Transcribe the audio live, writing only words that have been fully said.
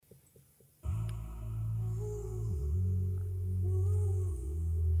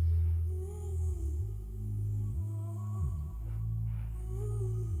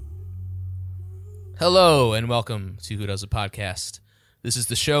Hello and welcome to Who Does a Podcast. This is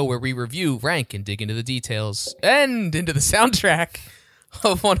the show where we review, rank, and dig into the details and into the soundtrack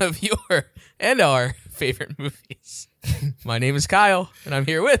of one of your and our favorite movies. My name is Kyle, and I'm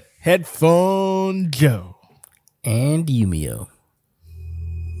here with Headphone Joe and Yumio.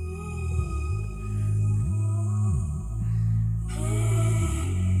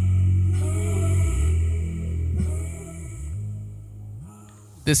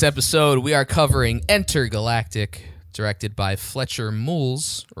 This episode. We are covering Intergalactic, directed by Fletcher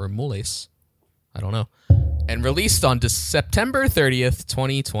Mules, or Mules, I don't know, and released on September 30th,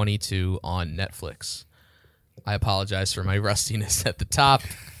 2022 on Netflix. I apologize for my rustiness at the top,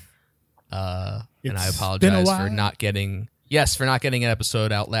 and I apologize for not getting an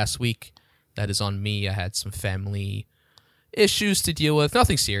episode out last week. That is on me. I had some family issues to deal with.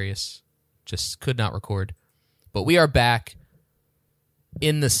 Nothing serious, just could not record. But we are back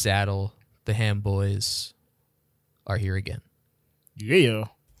in the saddle. The Ham Boys are here again. Yeah.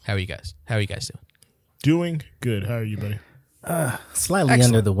 How are you guys doing? Doing good. How are you, buddy? Slightly Excellent.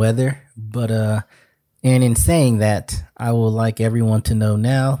 under the weather, but and in saying that, I would like everyone to know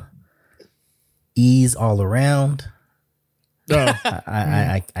now, ease all around. Oh,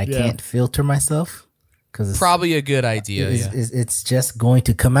 I can't filter myself because Probably a good idea. it's just going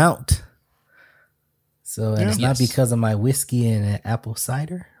to come out. So and it's not Yes. because of my whiskey and apple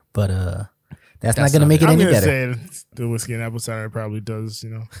cider, but that's not That's going to not make it I'm any gonna better. say the whiskey and apple cider probably does,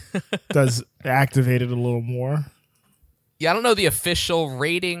 does activate it a little more. Yeah, I don't know the official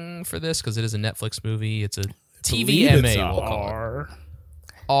rating for this because it is a Netflix movie. It's a Believe it's TVMA, a we'll call it. R.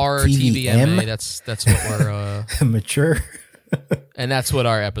 RTVMA. That's what we're Mature. and that's what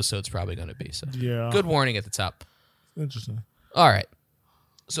our episode's probably going to be. So Yeah. good warning at the top. Interesting. All right.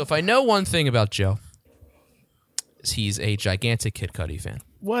 So if I know one thing about Joe, is he's a gigantic Kid Cudi fan.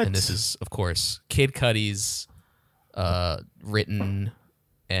 What? And this is, of course, Kid Cudi's written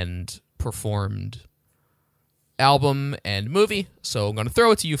and performed album and movie. So I'm going to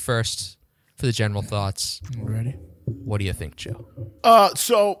throw it to you first for the general thoughts. Ready? What do you think, Joe?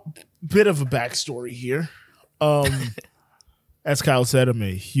 So bit of a backstory here. As Kyle said, I'm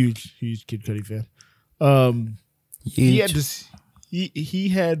a huge Kid Cudi fan. He had this. He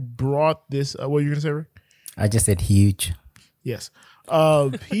had brought this. What were you gonna say, Rick? I just said huge. Yes.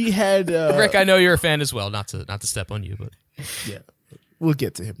 He had Rick, I know you're a fan as well. Not to step on you, but Yeah, we'll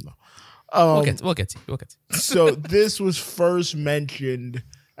get to him though. we'll get to you. So this was first mentioned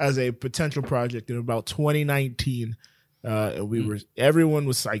as a potential project in about 2019, and everyone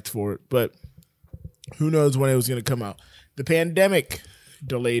was psyched for it, but who knows when it was going to come out. The pandemic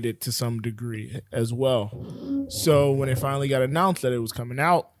delayed it to some degree as well. So when it finally got announced that it was coming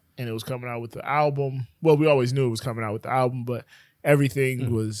out, and it was coming out with the album, well, we always knew it was coming out with the album, but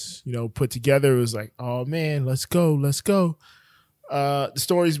everything was, put together. It was like, oh man, let's go. The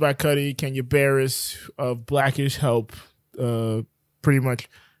stories by Cudi, Kenya Barris of Blackish help pretty much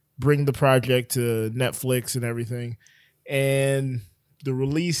bring the project to Netflix and everything. And the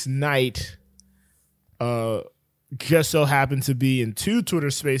release night just so happened to be in 2 Twitter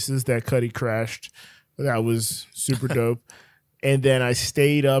spaces that Cudi crashed. That was super dope. And then I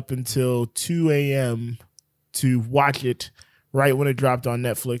stayed up until 2 a.m. to watch it right when it dropped on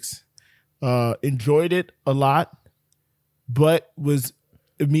Netflix. Enjoyed it a lot, but was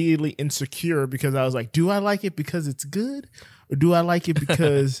immediately insecure because I was like, do I like it because it's good? Or do I like it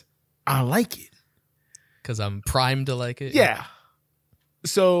because I like it? Because I'm primed to like it. Yeah.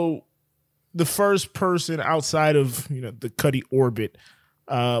 So the first person outside of, the Cudi orbit,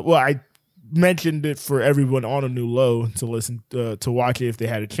 I mentioned it for everyone on A New Low to listen to watch it if they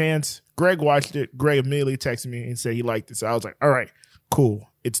had a chance. Greg watched it. Greg immediately texted me and said he liked it. So I was like, all right, cool.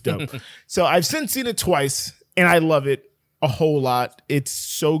 It's dope. So I've since seen it twice and I love it a whole lot. It's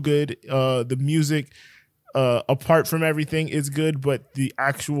so good. The music, apart from everything, is good, but the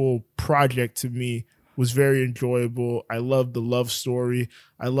actual project to me was very enjoyable. I loved the love story.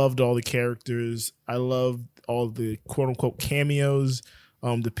 I loved all the characters. I loved all the quote unquote cameos.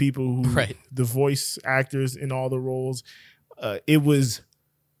 The people who, the voice actors in all the roles. It was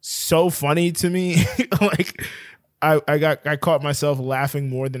so funny to me. Like I caught myself laughing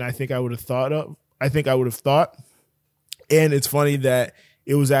more than I think I would have thought. And it's funny that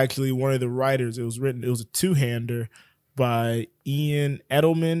it was actually one of the writers. It was a two-hander by Ian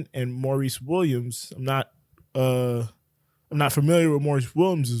Edelman and Maurice Williams. I'm not familiar with Maurice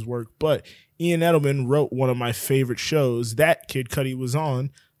Williams' work, but Ian Edelman wrote one of my favorite shows that Kid Cudi was on,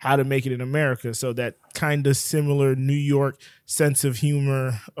 How to Make It in America. So that kind of similar New York sense of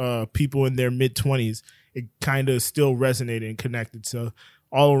humor, people in their mid-20s, it kind of still resonated and connected. So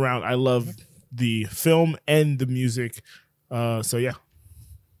all around, I love the film and the music. So yeah.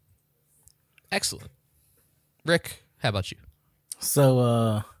 Excellent. Rick, how about you?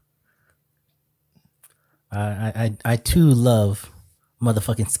 So I too love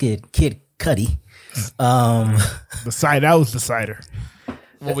motherfucking Kid Cudi. That was the cider.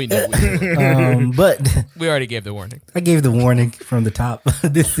 Well, we know. But We already gave the warning. I gave the warning from the top.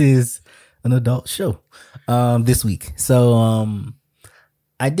 This is an adult show this week. So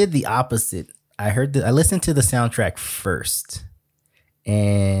I did the opposite. I listened to the soundtrack first,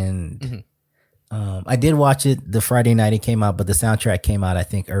 and I did watch it the Friday night it came out, but the soundtrack came out I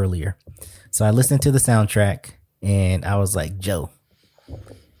think earlier. So I listened to the soundtrack and I was like, Joe,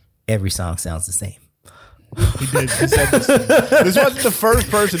 every song sounds the same. He did. He said this. This wasn't the first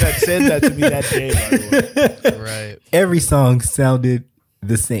person that said that to me that day, by the way. Right. Every song sounded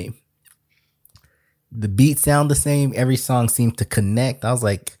the same. The beats sound the same. Every song seemed to connect. I was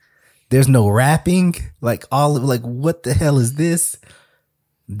like, there's no rapping. Like what the hell is this?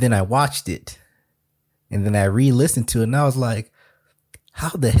 Then I watched it. And then I re-listened to it and I was like, how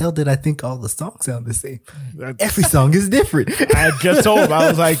the hell did I think all the songs sound the same? Every song is different. I just told him, I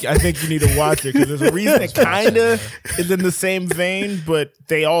was like, I think you need to watch it because there's a reason it kind of is in the same vein, but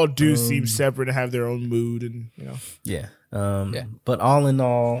they all do seem separate and have their own mood and, you know. Yeah. But all in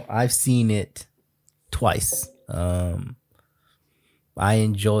all, I've seen it twice. I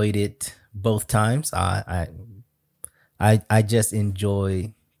enjoyed it both times. I just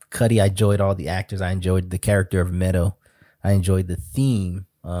enjoy Cudi. I enjoyed all the actors. I enjoyed the character of Meadow. I enjoyed the theme.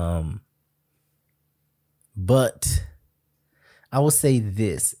 But I will say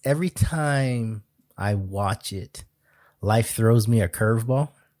this. Every time I watch it, life throws me a curveball.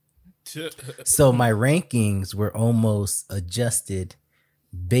 So my rankings were almost adjusted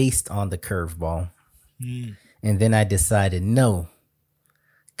based on the curveball. And then I decided, no,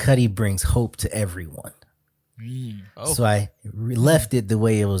 Cudi brings hope to everyone. So I left it the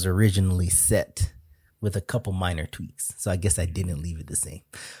way it was originally set with a couple minor tweaks. So I guess I didn't leave it the same.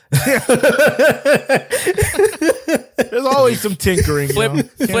 There's always some tinkering.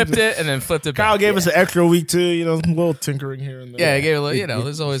 Flipped it and then flipped it back. Kyle gave us an extra week too, you know, a little tinkering here and there. Yeah, I gave it a little, you know,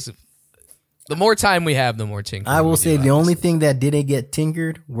 there's always... The more time we have, the more tinkering. I will say the only thing that didn't get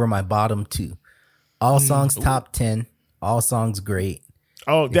tinkered were my bottom two. All songs top 10. All songs great.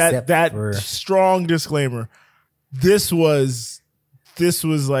 Oh, that strong disclaimer. This was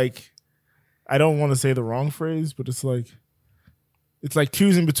like, I don't want to say the wrong phrase, but it's like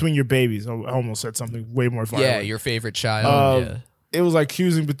choosing between your babies. I almost said something way more violent. Yeah, your favorite child. Yeah. It was like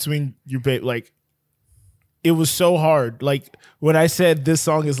choosing between your baby. Like, it was so hard. Like, when I said this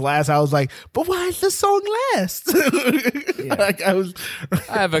song is last, I was like, but why is this song last? Like,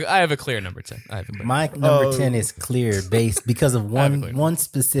 I have a clear number 10. My number 10 is clear based because of one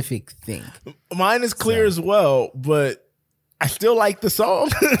specific thing. Mine is clear as well, but I still like the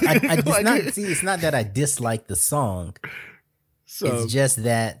song. It's not that I dislike the song. It's just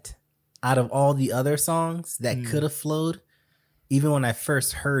that out of all the other songs that could have flowed, even when I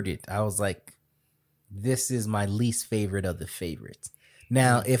first heard it, I was like, this is my least favorite of the favorites.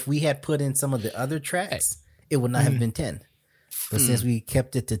 Now, if we had put in some of the other tracks, it would not have been 10. But since we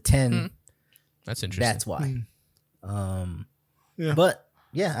kept it to 10, that's interesting. That's why. But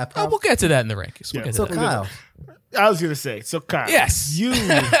yeah, we'll get to that in the rankings. So Kyle, I was gonna say, so Kyle, yes, you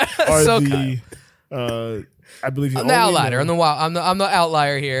are so the. I believe I'm the outlier. I'm the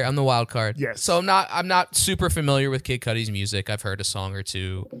outlier here. I'm the wild card. Yes. So I'm not super familiar with Kid Cudi's music. I've heard a song or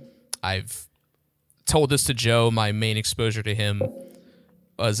two. I've told this to Joe. My main exposure to him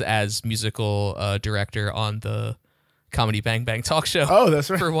was as musical director on the Comedy Bang Bang talk show. Oh, that's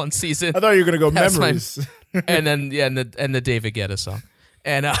right. For one season. I thought you were gonna go Memories. And then and the David Guetta song.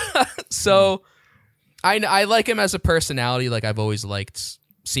 And so I like him as a personality. Like, I've always liked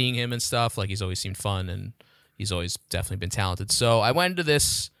seeing him and stuff. Like, he's always seemed fun and he's always definitely been talented. So I went into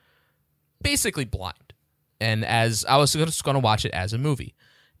this basically blind. And as I was just going to watch it as a movie.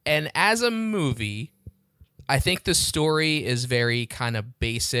 And as a movie, I think the story is very kind of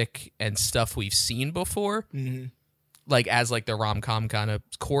basic and stuff we've seen before. Mm-hmm. Like, as like the rom-com kind of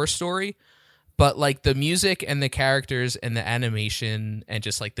core story. But like the music and the characters and the animation and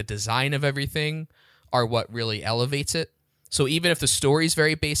just like the design of everything are what really elevates it. So even if the story is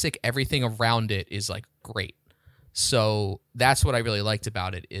very basic, everything around it is like great. So that's what I really liked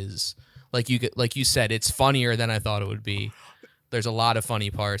about it is like you said, it's funnier than I thought it would be. There's a lot of funny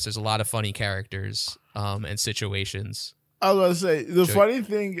parts. There's a lot of funny characters and situations. I was going to say, the funny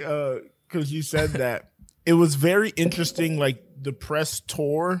thing, because you said that, it was very interesting, like the press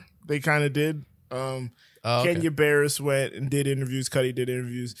tour they kind of did. Okay. Kenya Barris went and did interviews. Cudi did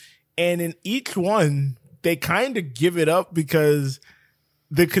interviews. And in each one, they kind of give it up because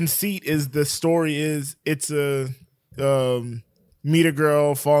the conceit is the story is it's a meet a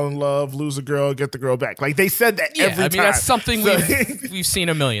girl, fall in love, lose a girl, get the girl back. Like they said that every time. That's something we've seen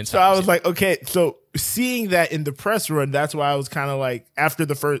a million times. So I was like, okay, so seeing that in the press run, that's why I was kind of like, after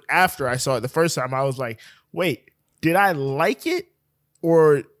I saw it the first time, I was like, wait, did I like it?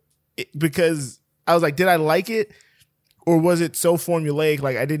 Because I was like, did I like it? Or was it so formulaic,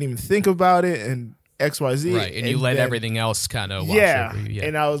 like I didn't even think about it and XYZ? Right, and you let everything else kind of wash over you. Yeah.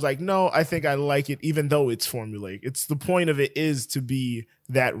 And I was like, no, I think I like it, even though it's formulaic. It's the point of it is to be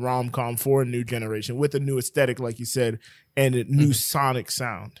that rom-com for a new generation with a new aesthetic, like you said, and a new sonic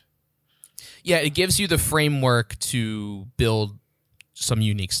sound. Yeah, it gives you the framework to build some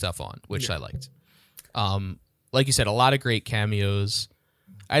unique stuff on, which I liked. Like you said, a lot of great cameos.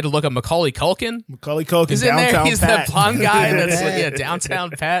 I had to look up Macaulay Culkin. Macaulay Culkin, is in Downtown there. He's Pat. that blonde guy that's Downtown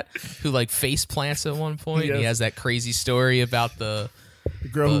Pat, who like face plants at one point. Yes. He has that crazy story about the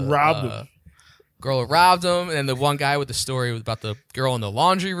girl who robbed him. Girl who robbed him, and the one guy with the story about the girl in the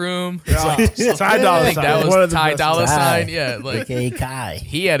laundry room. Ty Dolla Sign. That was Ty Dolla Sign. Yeah, like Kai.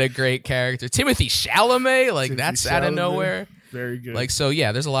 He had a great character. Timothy Chalamet, like that's out of nowhere. Very good. Like, so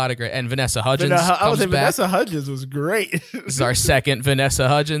yeah, there's a lot of great. And Vanessa Hudgens I would say comes back. Vanessa Hudgens was great. This is our second Vanessa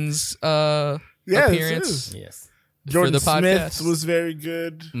Hudgens appearance. Yes. Jordan for the Smith podcast. was very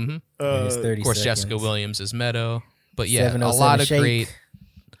good. Mm-hmm. Of course, Jessica Williams is Meadow. But yeah, a lot of Shake. great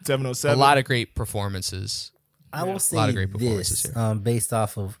 707. a lot of great performances. I will say a lot of great performances this, here. based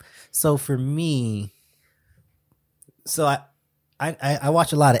off of, so for me, so I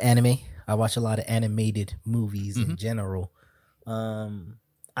watch a lot of anime. I watch a lot of animated movies in general.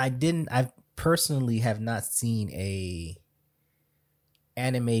 I personally have not seen a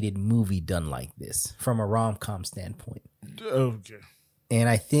animated movie done like this from a rom-com standpoint. Okay. And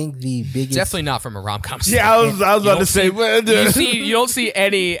I think the biggest, Definitely not from a rom-com. Yeah, I was about to say. You don't see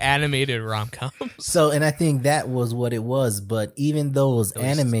any animated rom-coms. So, and I think that was what it was. But even though it was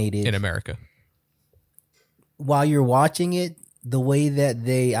animated in America, while you're watching it, the way that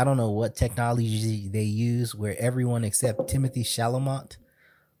I don't know what technology they use, where everyone except Timothy Chalamet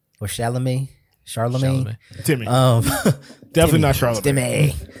or Chalamet. Timmy. Definitely not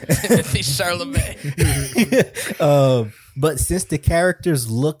Charlamagne. Timothy Chalamet. But since the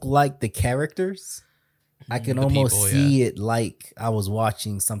characters look like the characters, I can almost see it like I was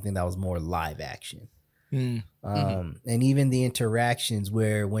watching something that was more live action. And even the interactions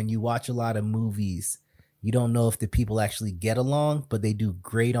where when you watch a lot of movies, you don't know if the people actually get along, but they do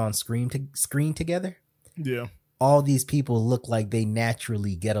great on screen together. Yeah. All these people look like they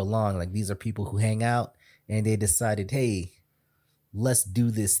naturally get along. Like these are people who hang out and they decided, hey, let's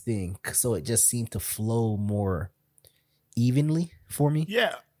do this thing. So it just seemed to flow more evenly for me.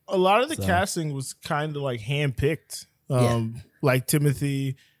 Yeah. A lot of the casting was kind of like handpicked. Like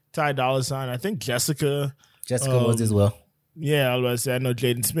Timothy, Ty Dolla Sign. I think Jessica was as well. Yeah, I was about to say, I know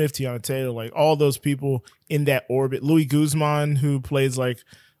Jaden Smith, Tiana Taylor, like all those people in that orbit. Louis Guzman, who plays like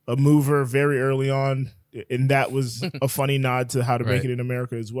a mover very early on, and that was a funny nod to How to Make It in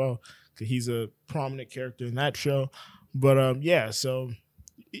America as well, because he's a prominent character in that show. But so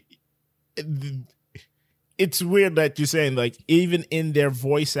it's weird that you're saying, like, even in their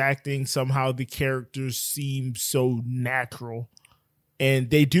voice acting, somehow the characters seem so natural, and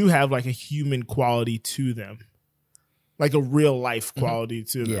they do have like a human quality to them. Like a real life quality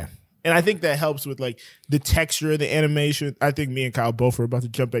to them. Yeah. And I think that helps with like the texture of the animation. I think me and Kyle both were about to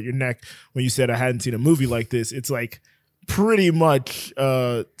jump at your neck when you said I hadn't seen a movie like this. It's like pretty much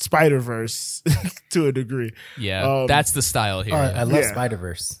Spider-Verse to a degree. Yeah, that's the style here. I love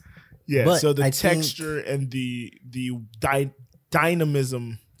Spider-Verse. Yeah, but so the texture and the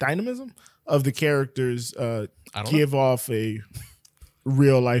dynamism of the characters give off a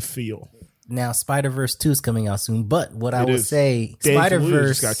real life feel. Now, Spider-Verse 2 is coming out soon, but what I would say,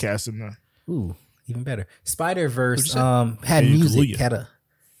 Spider-Verse got cast in there. Ooh, even better. Spider-Verse had music.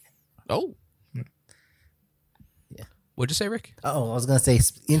 Oh. Yeah. What'd you say, Rick? Oh, I was going to say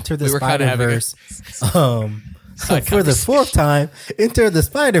Enter the Spider-Verse. So for the fourth time, Enter the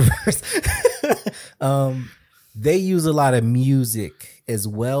Spider-Verse. They use a lot of music as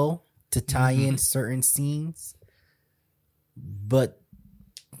well to tie in certain scenes. But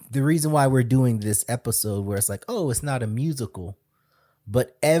the reason why we're doing this episode where it's like, oh, it's not a musical,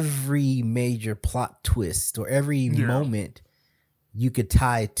 but every major plot twist or every moment you could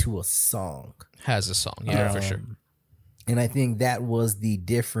tie to a song. Has a song, yeah, for sure. And I think that was the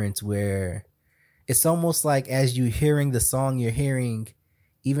difference where it's almost like as you're hearing the song, you're hearing,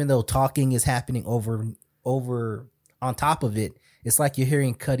 even though talking is happening over on top of it, it's like you're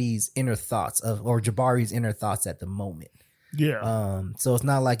hearing Cuddy's inner thoughts or Jabari's inner thoughts at the moment. Yeah. So it's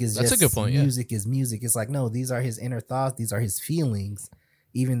not like it's That's just a good point, music is music. It's like, no, these are his inner thoughts. These are his feelings.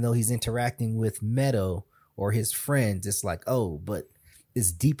 Even though he's interacting with Meadow or his friends, it's like, oh, but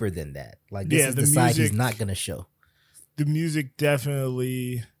it's deeper than that. Like, this is the side he's not going to show. The music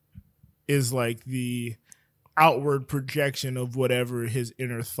definitely is like the outward projection of whatever his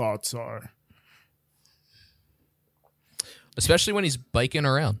inner thoughts are. Especially when he's biking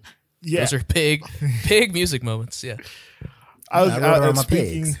around. Yeah. Those are big music moments. Yeah.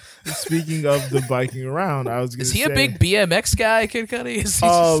 Speaking of the biking around, I was going to say, is he a big BMX guy, Kid Cudi? Is he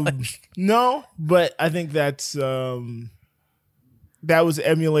just like... No, but I think that's that was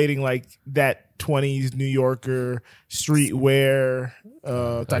emulating like that 20s New Yorker streetwear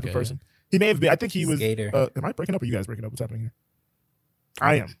type of person. He may have been. I think he was. Am I breaking up or you guys breaking up? What's happening here?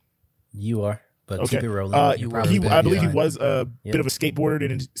 I am. You are. But okay. Keep it rolling. I believe he was a bit of a skateboarder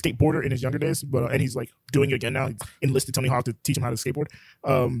in his younger days, and he's like doing it again now. He enlisted Tony Hawk to teach him how to skateboard.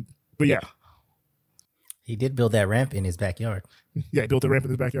 But yeah, he did build that ramp in his backyard. Yeah, he built a ramp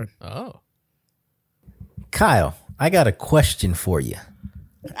in his backyard. Oh, Kyle, I got a question for you.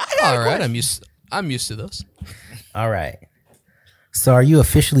 All right, I'm used to those. All right. So, are you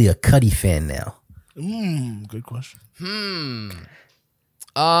officially a Cudi fan now? Good question.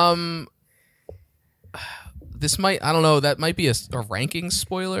 This might, I don't know, that might be a ranking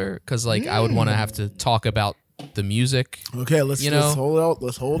spoiler because like I would want to have to talk about the music. Okay, let's hold out.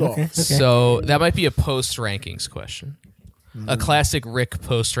 Let's hold on. Okay. So that might be a post rankings question. A classic Rick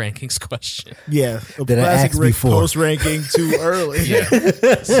post rankings question. Yeah, a classic Rick post ranking too early.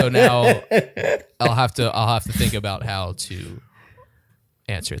 Yeah. So now I'll have to think about how to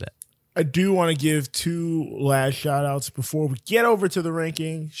answer that. I do want to give two last shout outs before we get over to the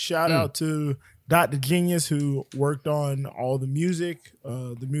ranking. Shout out to Dr. Genius, who worked on all the music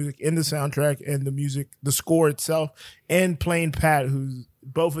in the soundtrack and the score itself, and Plain Pat, who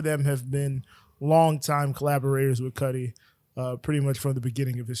both of them have been longtime collaborators with Cudi, pretty much from the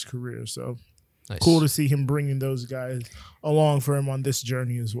beginning of his career. So nice. Cool to see him bringing those guys along for him on this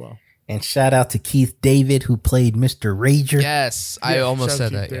journey as well. And shout out to Keith David, who played Mr. Rager. Yes, I almost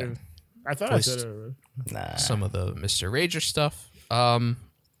said that. Yeah. I thought I said it already. Nah. Some of the Mr. Rager stuff.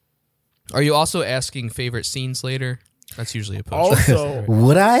 Are you also asking favorite scenes later? That's usually a post. Also,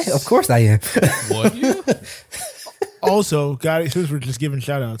 would I? Of course I am. Would you? Also, guys, since we're just giving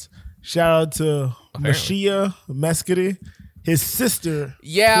shout outs, shout out to Mashia Mescudi. His sister.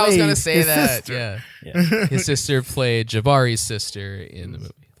 Yeah, I was gonna say that. Yeah. His sister played Jabari's sister in the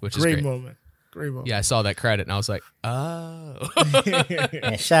movie, which is great. Great moment. Yeah, I saw that credit and I was like, oh.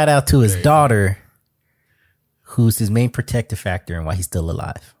 And shout out to his daughter, who's his main protective factor and why he's still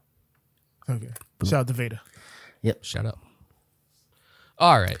alive. Okay. Shout out to Veda. Yep. Shout out.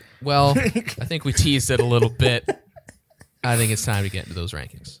 All right. Well, I think we teased it a little bit. I think it's time to get into those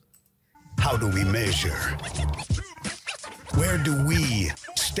rankings. How do we measure? Where do we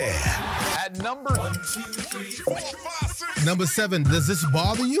stand? At number 7, does this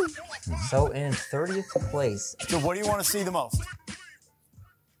bother you? So in 30th place. So what do you want to see the most?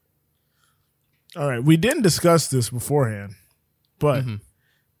 All right. We didn't discuss this beforehand, but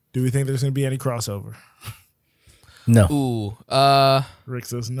do we think there's going to be any crossover? No. Ooh. Rick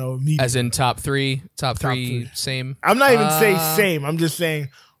says no immediately. As in top three, same? I'm not even saying same. I'm just saying,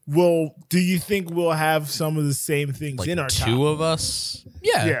 do you think we'll have some of the same things like in our top? Two of us?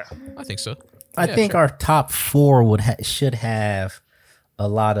 Yeah. I think so. I think our top 4 should have a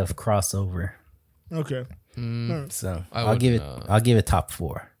lot of crossover. Okay. So I'll give it top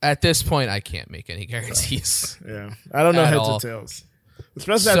 4. At this point, I can't make any guarantees. Yeah. I don't know heads or tails.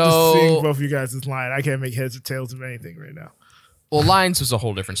 Especially after seeing both of you guys' line. I can't make heads or tails of anything right now. Well, Lines was a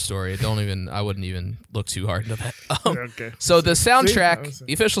whole different story. I wouldn't even look too hard into that. Okay. So the soundtrack,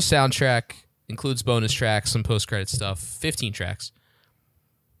 the official soundtrack, includes bonus tracks, some post-credit stuff, 15 tracks.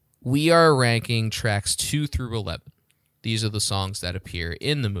 We are ranking tracks 2 through 11. These are the songs that appear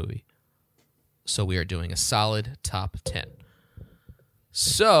in the movie. So we are doing a solid top 10.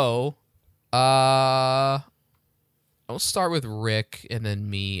 So, I'll start with Rick, and then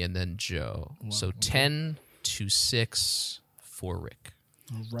me, and then Joe. Wow. So 10 to 6 for Rick.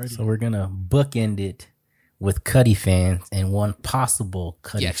 Alrighty. So we're going to bookend it with Cudi fans and one possible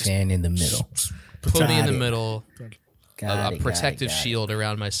Cudi fan in the middle. Put me in the middle. A protective shield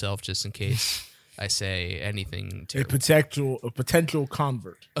around myself just in case I say anything terrible. A potential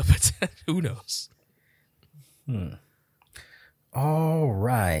convert. Who knows? All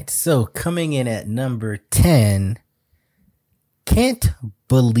right. So coming in at number 10, Can't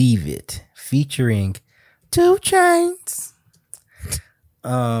Believe It, featuring 2 Chainz.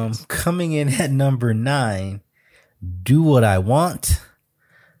 Coming in at number 9, Do What I Want.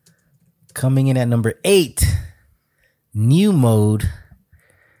 Coming in at number 8, New Mode.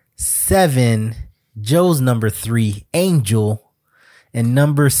 7, Joe's number 3, Angel. And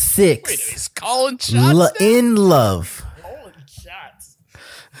number 6, He's calling shots now? In Love.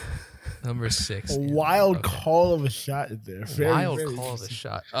 Number 6. A wild call of a shot in there. Very, Wild very call of a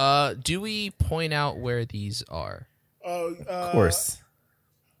interesting. shot. Do we point out where these are? Of course.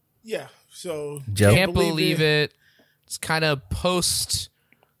 Yeah. So Joe? Can't believe it. It's kind of post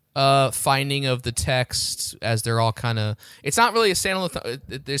finding of the text as they're all kind of. It's not really a standalone.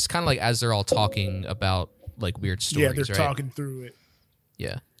 It's kind of like as they're all talking about like weird stories. Yeah, they're right? talking through it.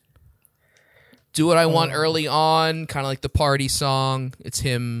 Yeah. Do What I Want early on, kind of like the party song. It's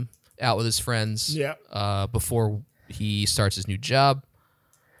him out with his friends. Yeah. Before he starts his new job.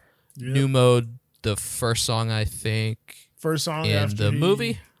 Yep. New Mode, the first song I think First song in after the he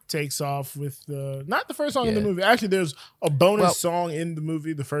movie. takes off with not the first song in the Yeah. movie. Actually, there's a bonus Well- song in the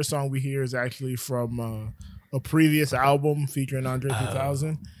movie. The first song we hear is actually from a previous album featuring Andre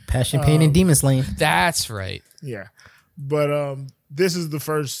 3000. Passion, Pain, and Demon Slaying. That's right. Yeah. But this is the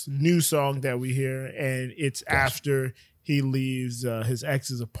first new song that we hear, and it's after he leaves his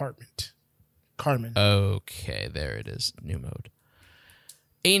ex's apartment. Carmen. Okay, there it is. New Mode.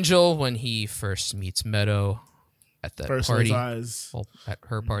 Angel, when he first meets Meadow at that First party. those eyes. Well, at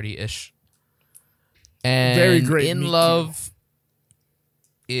her party-ish. And Very great In meet Love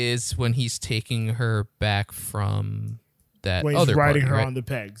is when he's taking her back from that When he's other riding party, her right? on the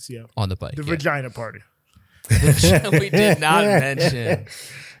pegs. Yeah. On the bike. The yeah. vagina party. We did not mention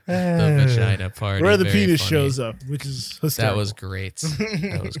the vagina party. Where the Very penis funny. shows up, which is hysterical. That was great.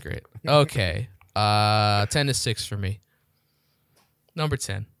 That was great. Okay. 10-6 for me. Number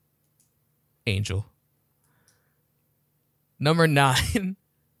 10. Angel. Number 9.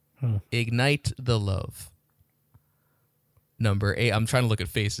 Ignite the Love. Number 8. I'm trying to look at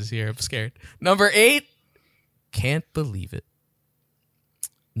faces here. I'm scared. Number 8. Can't Believe It.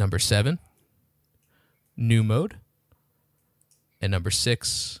 Number 7. New Mode. And number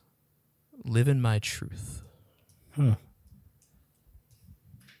 6. Living My Truth.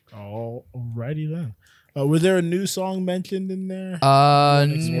 Alrighty then. Was there a new song mentioned in there?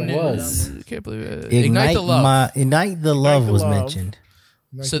 It was. Can't believe it. Ignite the Love. Ignite the Love the was Love. mentioned.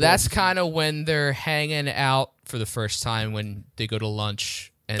 So that's kind of when they're hanging out for the first time when they go to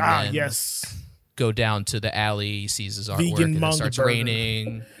lunch and then yes. go down to the alley. He sees his artwork Vegan and it manga starts burger.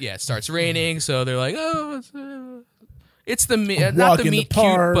 raining. Yeah, it starts raining. So they're like, oh, it's the walk not the in the meet cute,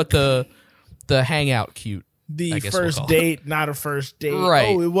 park. but the hangout cute. I The guess we'll first call it. date, not a first date. Right.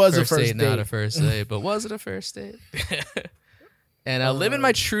 Oh, it was a first date, date. not a first date. But was it a first date? And Living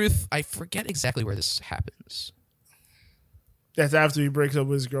My Truth, I forget exactly where this happens. That's after he breaks up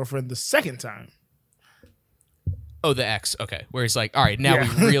with his girlfriend the second time. Oh, the ex. Okay. Where he's like, all right, now we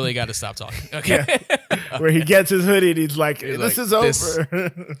really got to stop talking. Okay. Where he gets his hoodie and he's like, this like, is this-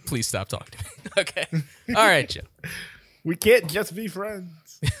 over. Please stop talking to me. Okay. All right, Joe. We can't just be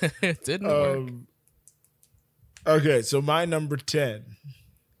friends. It didn't work. Okay, so my number 10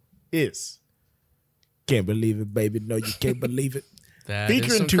 is Can't Believe It, Baby. No, you can't believe it. That is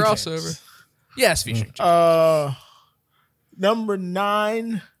featuring some 2 crossover. Chainz. Yes, featuring. Number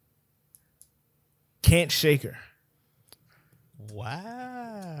 9, Can't Shake Her.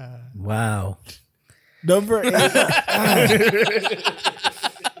 Wow. Wow. Number 8,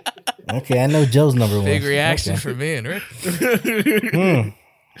 Okay, I know Joe's number one. Big reaction Okay. for me and Rick.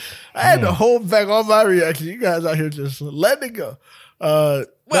 I had to hold back all my reaction. You guys out here just letting it go. Well,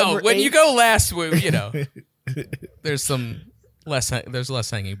 Number when 8, you go last, there's there's less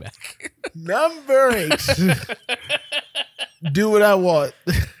hanging back. Number 8, Do What I Want.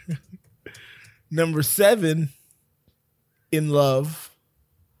 Number 7, In Love.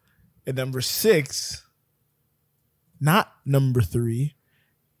 And number 6, not number 3,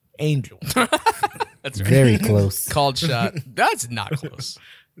 Angel. That's right. Very close. Called shot. That's not close.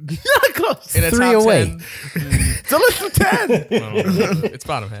 Not close. In a 3 top away. 10, So let's do 10. it's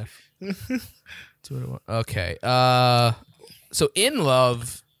bottom half. 2-1. Okay. So In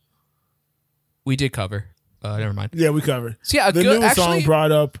Love, we did cover. Never mind. Yeah, we covered. So yeah, a The good, new actually, song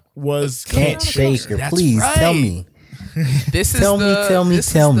brought up was Can't shake her. That's Please right. tell me. This is Tell me, the, tell me,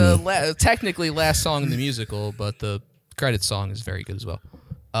 this tell is the me. technically last song in the musical, but the credit song is very good as well.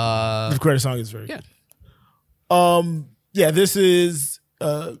 the credit song is very Yeah. good. Yeah, this is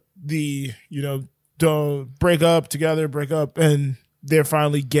the don't break up, and they're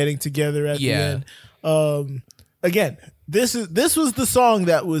finally getting together at Yeah. the end. Again, this was the song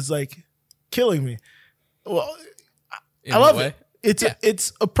that was like killing me. Well, In I love a way. it.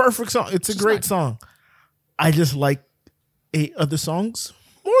 It's a perfect song. It's a great song. I just like 8 other songs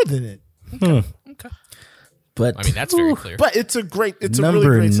more than it. Okay. But I mean, that's very clear. But it's a number really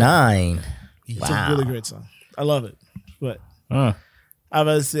great song. 9. It's a really great song. I love it. But I'm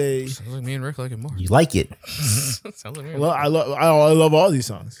about to say, Sounds like me and Rick like it more. You like it? Sounds like me. I love all these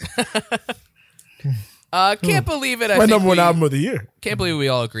songs. Can't believe it. I My think number one we- album of the year. Can't believe we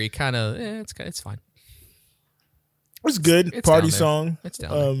all agree. Kind of, it's fine. It's good. It's Party down there. song. It's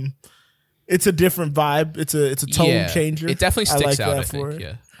down there. It's a different vibe. It's a tone changer. It definitely sticks like out. that I for think.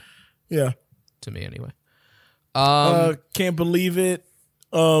 it. Yeah, Yeah. to me anyway. Can't believe it.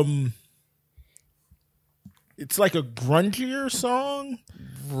 It's like a grungier song.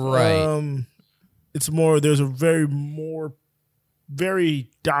 Right. It's more. There's a very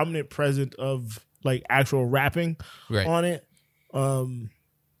dominant presence of like actual rapping Right. on it.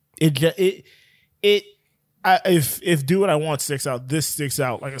 If Do What I Want sticks out, this sticks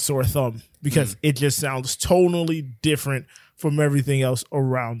out like a sore thumb because it just sounds tonally different from everything else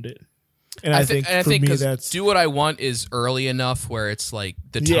around it. And I think for me that's Do What I Want is early enough where it's like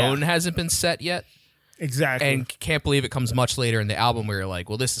the tone hasn't been set yet. exactly. And Can't Believe It comes much later in the album where you're like,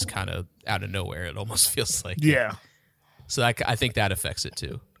 well, this is kind of out of nowhere. It almost feels like. yeah. So I think that affects it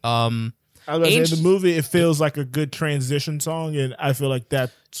too. I was gonna say, the movie, it feels like a good transition song, and I feel like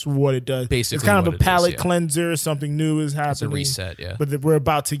that's what it does. Basically it's kind of what a it is, palate yeah. cleanser. Something new is happening. It's a reset, yeah. But we're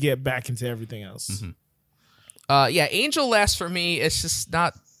about to get back into everything else. Yeah, Angel Last for me, it's just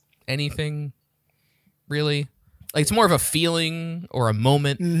not anything really. Like it's more of a feeling or a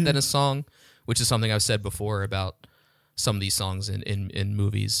moment than a song, which is something I've said before about some of these songs in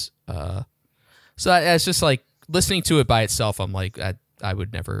movies. So it's just like listening to it by itself, I'm like, I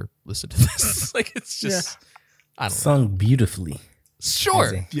would never listen to this. Like it's just, I don't know. Sung beautifully.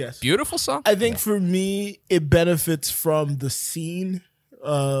 Sure. Yes. Beautiful song. I think for me, it benefits from the scene.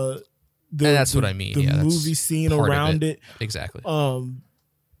 And that's what I mean. The Yeah, that's movie scene part of around it. Exactly.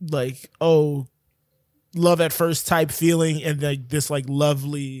 Like, love at first type feeling, and like this like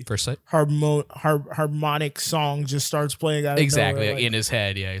lovely First sight. harmonic song just starts playing out of Exactly. nowhere, like- in his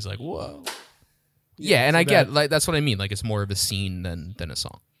head. Yeah. He's like, whoa. Yeah. And so I get like, that's what I mean. Like it's more of a scene than a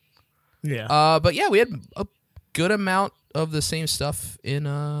song. yeah. But yeah, we had a good amount of the same stuff in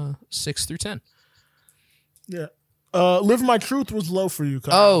 6 through 10. Yeah. Live My Truth was low for you,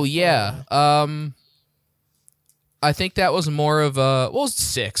 Kyle. Oh yeah. I think that was more of a it's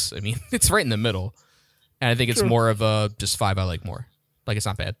 6. I mean, it's right in the middle, and I think it's more of a just 5 I like more. Like it's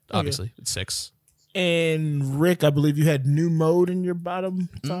not bad. Obviously, it's 6. And Rick, I believe you had New Mode in your bottom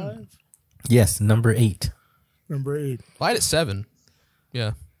 5. Yes, number 8. Number 8. Well, I had it 7.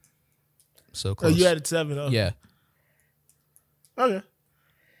 Yeah. So Oh, close. you had it 7. Oh. Yeah. Okay.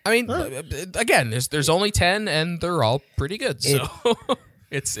 I mean, again, there's only 10, and they're all pretty good. So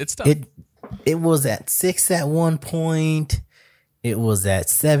it's tough. It was at 6 at one point. It was at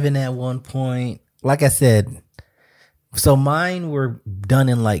 7 at one point. Like I said, so mine were done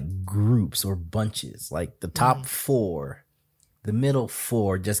in like groups or bunches. Like the top 4, the middle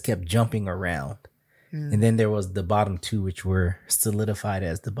 4 just kept jumping around. And then there was the bottom 2, which were solidified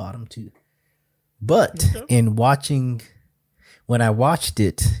as the bottom 2. But when I watched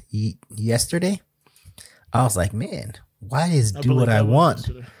it yesterday, I was like, man, why is Do What I Want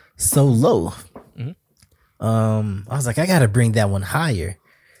so low? I was like, I gotta bring that one higher.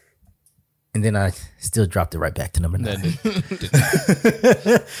 And then I still dropped it right back to number 9. That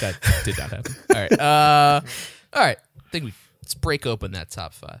did not happen. All right. I think let's break open that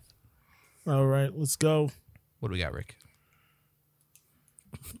top 5. All right, let's go. What do we got, Rick?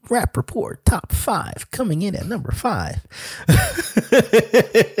 Rap Report top 5 coming in at number 5.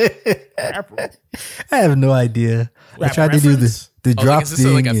 I have no idea. I tried to do the drop Is this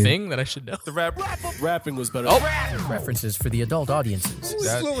thing. like a and- thing that I should know? Rapping was better. References for the adult audiences.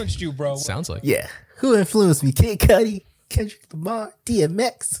 Influenced you, bro. Sounds like. Yeah. Who influenced me? Kid Cudi, Kendrick Lamar,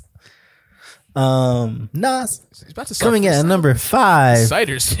 DMX. Nas He's about to start coming in at number 5.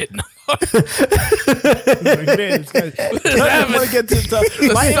 Cider's hitting him. Man, it's gonna get to the top.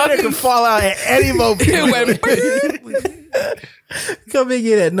 My internet can fall out at any moment. Coming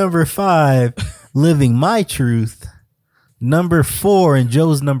in at number 5, Living My Truth. Number 4, and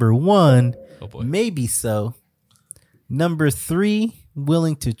Joe's number 1, Oh boy. Maybe So. Number 3,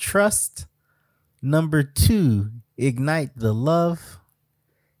 Willing to Trust. Number 2, Ignite the Love.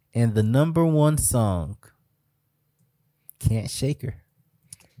 And the number 1 song, Can't Shake Her.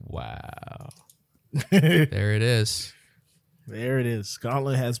 Wow. There it is. There it is.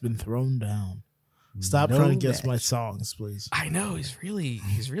 Gauntlet has been thrown down. Stop No trying to guess match. my songs, please. I know he's really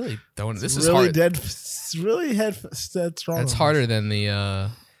throwing. This is really hard. dead. It's really dead strong. That's on harder than the.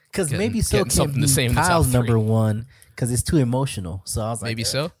 Because Getting- maybe so getting can something be the same in the top Kyle's three. number one because it's too emotional. So I was like, Maybe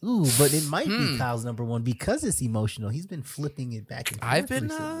so. Ooh, but it might be Kyle's number one because it's emotional. He's been flipping it back and forth. I've been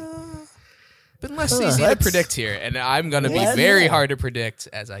recently. been less Huh. easy to Let's- predict here, and I'm gonna be Let's- very hard to predict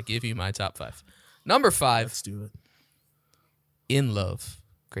as I give you my top 5. Number 5, Let's do it. In Love,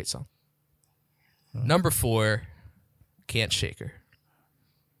 great song. Number 4, Can't Shake Her.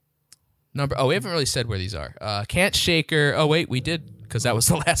 We haven't really said where these are. Can't Shake Her. Oh wait, we did because that was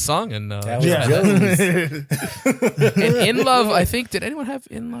the last song, and That was Yeah. Joe's. and In Love. I think did anyone have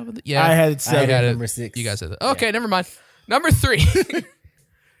In Love? Yeah, I had I had 7. had it. number 6. You guys had that. Okay, never mind. Number 3,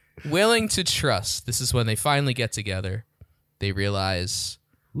 Willing to Trust. This is when they finally get together. They realize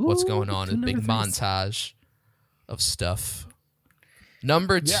what's going on. A big montage of stuff.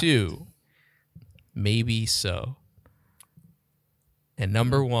 Number 2, Maybe So. And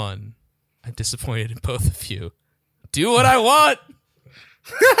number 1, I'm disappointed in both of you. Do What I Want.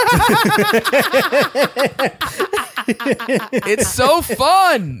 It's so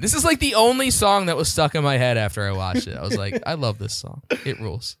fun. This is like the only song that was stuck in my head after I watched it. I was like, I love this song. It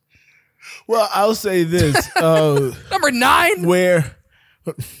rules. Well, I'll say this. Number 9. Where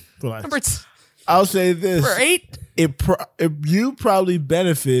relax. I'll say this. Number 8. You probably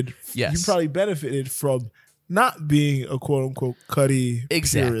benefited. Yes. You probably benefited from not being a quote unquote Cudi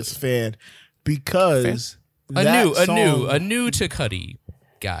Exactly. purist fan because A that new to Cudi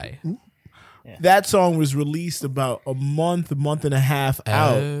guy. that song was released about a month and a half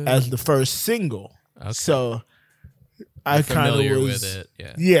out Oh. as the first single. Okay. So I kind of Familiar was with it.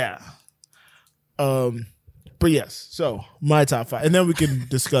 Yeah. Yeah. But yes, so my top 5, and then we can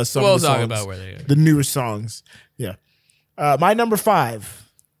discuss some We'll of the talk songs, about where they are. the newer songs. Yeah. My number 5,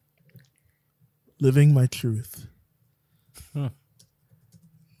 Living My Truth.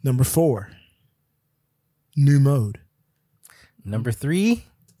 Number 4, New Mode. Number 3.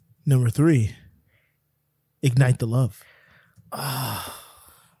 Number 3, Ignite the Love. I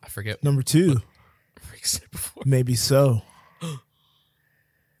forget. Number 2, Rick said before. Maybe So.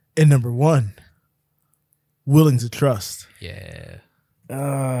 And number 1, Willing to Trust. Yeah.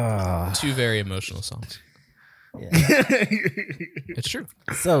 Ah. 2 very emotional songs. It's true.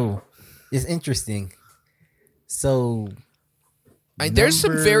 So it's interesting. So There's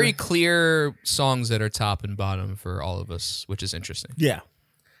some number- very clear songs that are top and bottom for all of us, which is interesting. Yeah.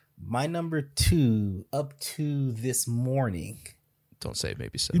 my number 2 up to this morning. Don't say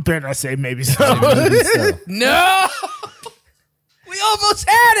Maybe So. You better not say Maybe So. Maybe So. No! We almost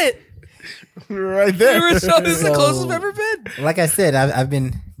had it! Right there. This is the So- closest I've ever been. Like I said, I've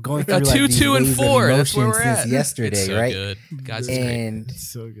been going through like 2, these 2, and waves of 4. That's where emotions we're at. since yesterday, It's so right? good. Guys, it's great. And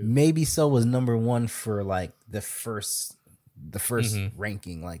So good. Maybe So was number 1 for like the first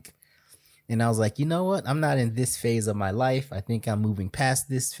ranking, like, and I was like, you know what? I'm not in this phase of my life. I think I'm moving past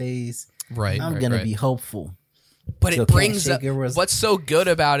this phase. Right. I'm right, gonna right. be hopeful. But So it brings Can't up Shake It was- what's so good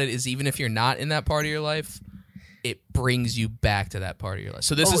about it is even if you're not in that part of your life, it brings you back to that part of your life.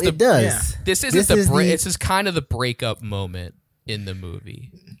 So this is the it does. yeah. this isn't This the is break. the- This is kind of the breakup moment in the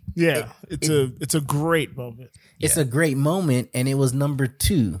movie. Yeah. It's a great moment. It's Yeah. a great moment, and it was number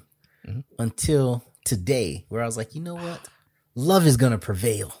 2 until today, where I was like, you know what? Love is gonna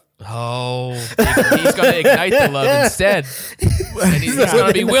prevail. Oh, he's going to ignite the love instead. And he's going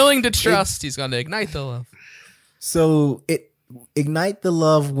to be willing to trust. He's going to ignite the love. So Ignite the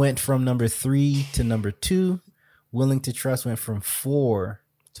Love went from number 3 to number 2. Willing to Trust went from 4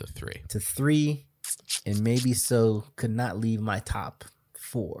 To 3. to 3, and Maybe So could not leave my top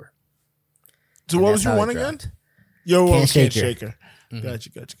 4. So And what that's was your how it one again? dropped. Yo, Can't Can't Shake Shake Her. Her.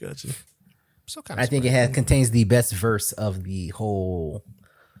 Gotcha. So kind I think it contains the best verse of the whole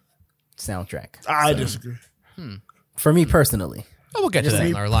soundtrack. I disagree. For me personally. Oh, we'll get to that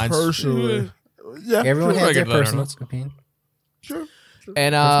in our lines. Personally. Yeah. Everyone Sure. has their We'll get to that in our personal notes. opinion. Sure.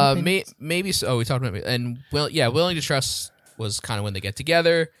 And maybe so. Oh, we talked about it. And willing to trust was kind of when they get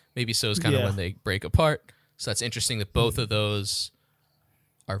together. Maybe so is kind of Yeah. when they break apart. So that's interesting that both of those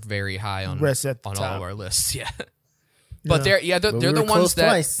are very high on Rest at the all top. of our lists. Yeah, but they're But they're we the were ones close that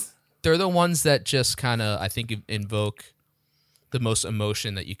twice. they're the ones that just kind of I think invoke the most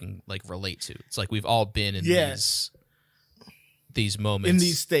emotion that you can like relate to. It's like we've all been in Yeah. these moments In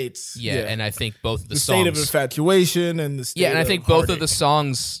these states. Yeah, and I think both of the, the songs state of infatuation and the state and I of think both of heartache. the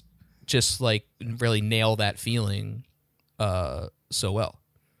songs just like really nail that feeling so well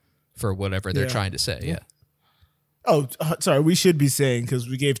for whatever they're Yeah. trying to say. Yeah. Oh, sorry. We should be saying because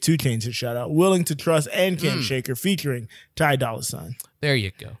we gave 2 Chainz a shout out. Willing to Trust and Can't Shake Her featuring Ty Dolla $ign. There you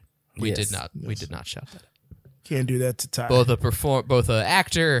go. We Yes. did not. We did not shout that. Can't do that to Ty. Both a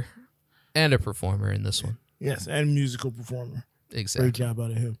actor and a performer in this one. Yes, and musical performer. Exactly. Great job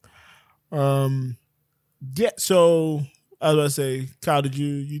out of him. Yeah. So I was about to say, Kyle, did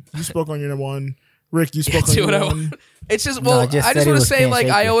you spoke on your number one? Rick, you spoke on Do your what I number want. one. It's just No, I well, just I said just it want to was say Can't like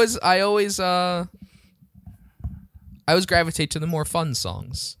Shake I always gravitate to the more fun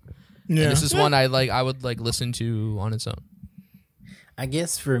songs. Yeah. And this is one I would listen to on its own. I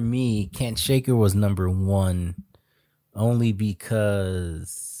guess for me, Can't Shake Her was number one, only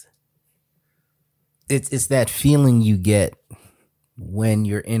because it's that feeling you get when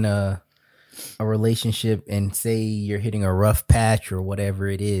you're in a relationship and say you're hitting a rough patch or whatever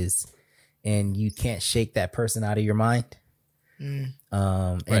it is, and you can't shake that person out of your mind. And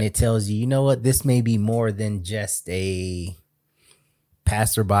it tells you, you know what, this may be more than just a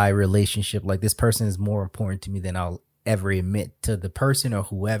passerby relationship. Like, this person is more important to me than I'll ever admit to the person or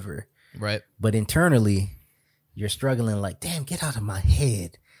whoever. Right. But internally, you're struggling like, damn, get out of my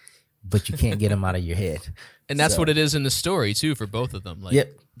head. But you can't get them out of your head. And that's So- what it is in the story too for both of them. Like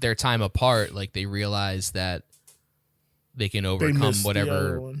Yep. their time apart, like they realize that they can overcome missed the other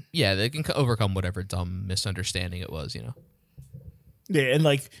whatever. one. Yeah, they can overcome whatever dumb misunderstanding it was. Yeah,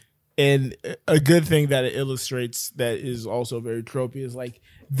 and a good thing that it illustrates that is also very tropey is like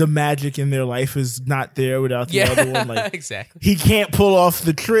the magic in their life is not there without the other one. Like exactly. he can't pull off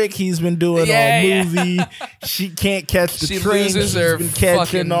the trick he's been doing all movie. She can't catch the She train. loses She's her been catching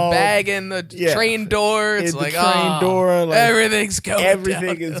fucking all bag in the train door. It's in like the train door. Like, everything's going.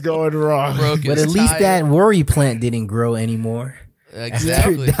 everything down. is going wrong. Broke But his at least tire. that worry plant didn't grow anymore.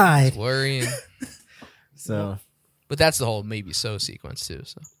 exactly after it died. It's worrying. So But that's the whole maybe so sequence too.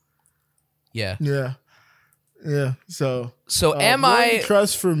 So yeah. Yeah. So Am Willing I to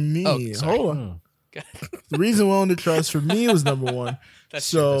Trust for me? Oh, sorry. Hold on. The reason Willing to Trust for me was number one. That's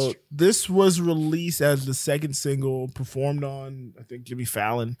so true. this was released as the second single, performed on I think Jimmy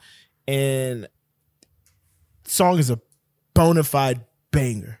Fallon, and the song is a bona fide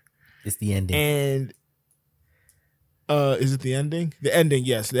banger. it's the ending. And is it the ending? The ending,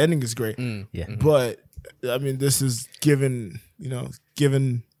 yes, the ending is great. Yeah. But I mean, this is given not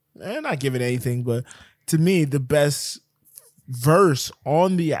given anything, but to me, the best verse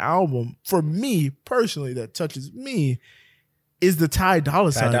on the album for me personally that touches me is the Ty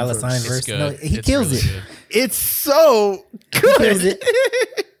Dolla Sign verse. It's verse. good. No, he It's kills really it. good. It's so He kills good. it.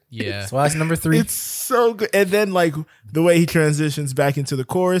 Yeah. That's why it's number 3. It's so good. And then like the way he transitions back into the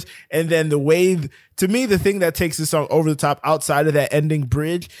chorus, and then the way to me the thing that takes the song over the top outside of that ending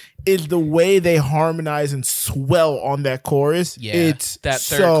bridge is the way they harmonize and swell on that chorus. Yeah. It's that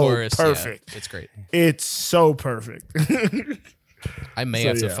third so chorus. yeah, perfect. it's great. It's so perfect. I may So,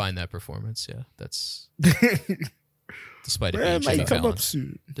 have to yeah. find that performance. Yeah. That's despite it Man, being it might Jimmy come Fallon. up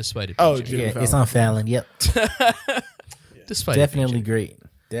soon. Despite it Oh, being Jimmy Yeah, Fallon. it's on Fallon. Yep. Despite it being Definitely Jimmy. great.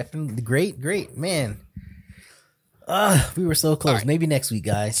 Definitely great, man. We were so close. right. Maybe next week,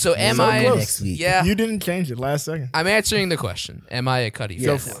 guys. So am Maybe I- next week? Yeah. You didn't change it last second. I'm answering the question. Am I a Cuddy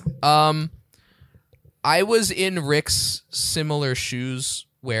Yes. fan? I was in Rick's similar shoes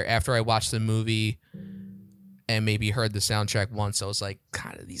where after I watched the movie and maybe heard the soundtrack once, I was like,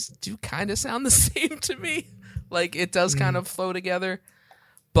 kind of these do kind of sound the same to me. Like it does kind of flow together.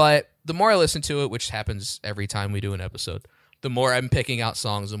 But the more I listen to it, which happens every time we do an episode, the more I'm picking out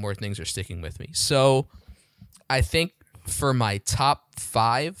songs, the more things are sticking with me. So I think for my top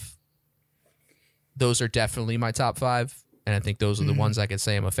 5, those are definitely my top 5. And I think those are the ones I can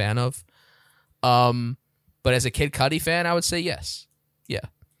say I'm a fan of. But as a Kid Cudi fan, I would say yes. Yeah.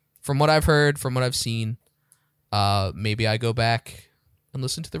 From what I've heard, from what I've seen, maybe I go back and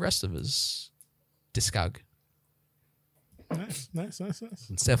listen to the rest of his discog. Nice.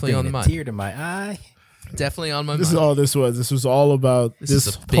 It's definitely on Bringing the a mind. tear to my eye. Definitely on my This is mind. all this was. This was all about This is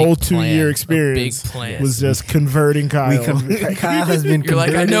this a big whole plan. 2-year A experience. big plan. Was just converting Kyle. Kyle has been You're like,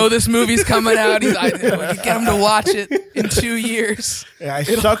 I converted. know this movie's coming out. I can get him to watch it in 2 years. Yeah, I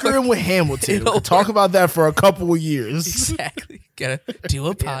sucker him with Hamilton. it'll We'll talk work. about that for a couple of years. Exactly. Gotta do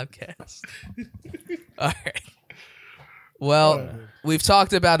a podcast. All right. Well, we've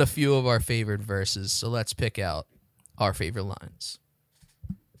talked about a few of our favorite verses, so let's pick out our favorite lines.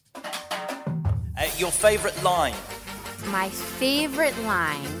 Your favorite line? My favorite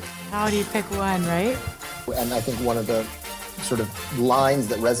line. How do you pick one, right? And I think one of the sort of lines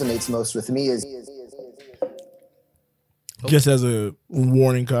that resonates most with me is Just as a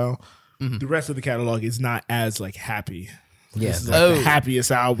warning, Kyle, the rest of the catalog is not as like happy. Yeah. This is like the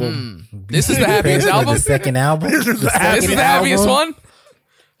happiest album. This is the happiest Compared to album? The second album. This is the This is the happiest one?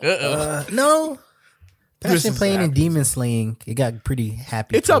 No. Passion playing and demon slaying, it got pretty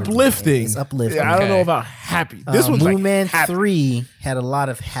happy. It's uplifting. It's uplifting. Yeah, I don't know about happy. This one's Moon like Man happy. 3 had a lot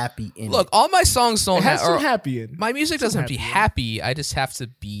of happy in Look, it. all my songs don't It has some have happy in. my music doesn't have to be happy happy. I just have to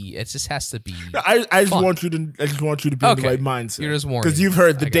be. It just has to be. I just fun. want you to. I just want you to be in the Okay. right mindset. You're just warning. because you've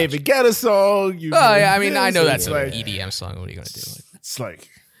heard the I got David Guetta song. You've Oh heard yeah, I mean I this, know and that's it's an like, EDM song. What are you gonna do? It's like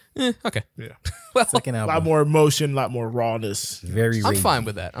Okay. yeah, Well, Second a album. lot more emotion, a lot more rawness. Very I'm ragey. fine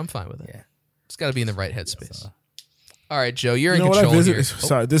with that. I'm fine with it. Yeah. It's got to be in the right headspace. All right, Joe, you're You in know what I control visited? here.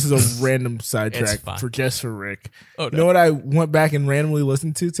 Sorry, this is a random sidetrack fine. for just for Rick. Oh, no. You know what I went back and randomly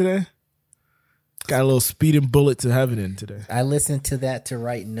listened to today? Got a little Speeding Bullet to Heaven in today. I listen to that to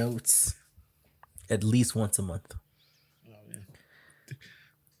write notes at least once a month.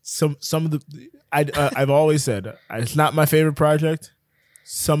 Some of the I've always said it's not my favorite project.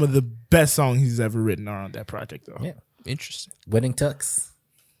 Some of the best songs he's ever written are on that project though. Yeah. Interesting. Wedding Tux.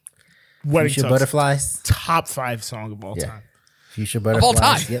 Wedding Fuchsia Tux, Butterflies. top 5 song of all Yeah. time. Fuchsia all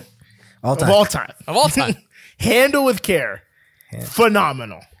Butterflies. time. Yep. All time. Of all time. Of all time. Handle with Care.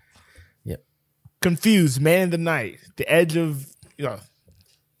 Phenomenal. Yep. Confused, Man in the Night, The Edge of Now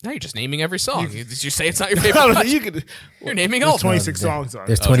you're just naming every song. Did you say it's not your I favorite? don't know, bunch? you could, You're naming there's all. 26 songs on it.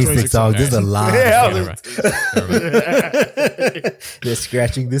 There's 26 songs. There's a lot. Yeah, Never mind. They're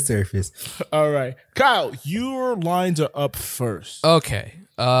scratching the surface. all right. Kyle, your lines are up first. Okay.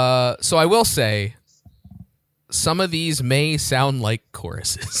 So I will say some of these may sound like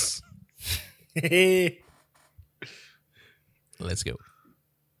choruses. Let's go.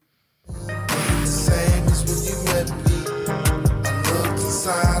 Same as when you met me. I looked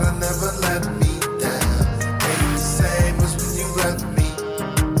inside, I never let me down. Ain't the same as when you left me.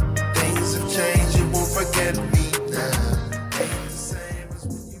 Things have changed, you won't forget me now. Ain't the same as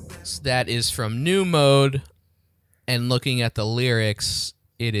when you met So that is from New Mode, and looking at the lyrics,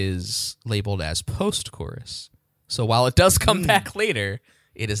 it is labeled as post-chorus. So while it does come back later,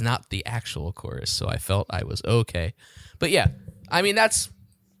 it is not the actual chorus. So I felt I was okay. But yeah, I mean that's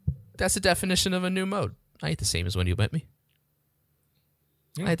the definition of a new mode. I ain't the same as when you met me.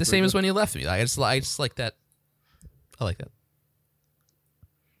 I ain't the same as when you left me. I just like that. I like that.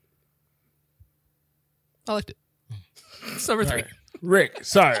 I liked it. It's number 3. Rick,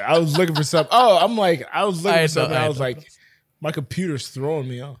 sorry, I was looking for something. Oh, I was looking I for something. know. I was like, my computer's throwing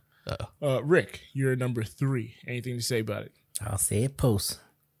me off. Rick, you're number 3. Anything to say about it? I'll say it post.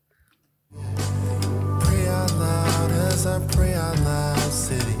 Pray out loud as I pray out loud,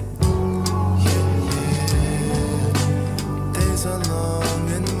 city. Yeah. Days are long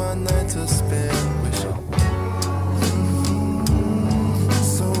and my nights are spent wishing.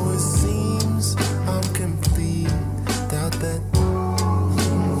 So it seems I'm complete without that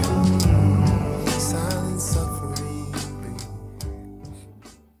silent suffering.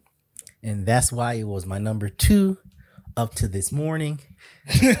 And that's why it was my number 2 up to this morning.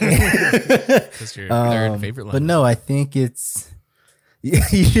 That's your third favorite line. But no, I think it's. You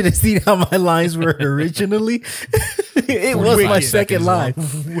should have seen how my lines were originally. It was my Wicked. second line.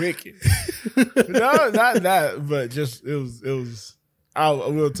 Wicked. No, not that, but just it was.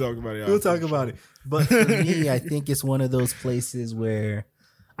 We'll talk about it. We'll talk about it. But for me, I think it's one of those places where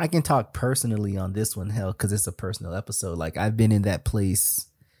I can talk personally on this one, hell, because it's a personal episode. Like I've been in that place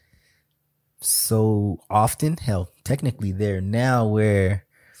so often, hell, technically there now, where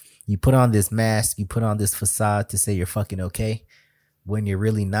you put on this mask, you put on this facade to say you're fucking okay when you're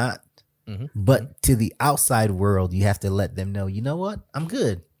really not. Mm-hmm. But to the outside world, you have to let them know, you know what? I'm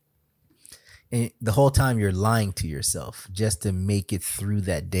good. And the whole time you're lying to yourself just to make it through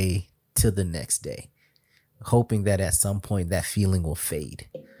that day to the next day, hoping that at some point that feeling will fade.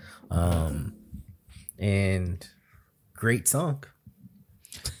 And great song.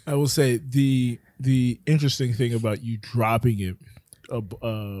 I will say the interesting thing about you dropping it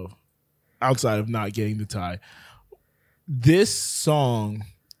outside of not getting the tie, this song,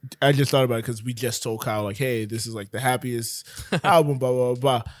 I just thought about it because we just told Kyle, like, hey, this is like the happiest album, blah, blah,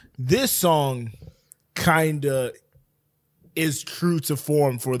 blah. This song kind of is true to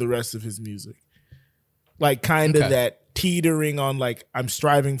form for the rest of his music. Like, kind of that teetering on, like, I'm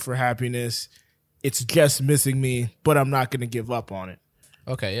striving for happiness. It's just missing me, but I'm not going to give up on it.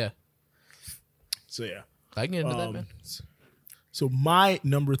 Okay, yeah. So, yeah. I can get into that, man. So, my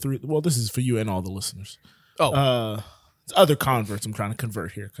number 3, well, this is for you and all the listeners. Oh. It's other converts I'm trying to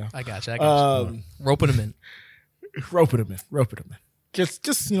convert here, Kyle. I got you. Roping them in. Roping them in. Just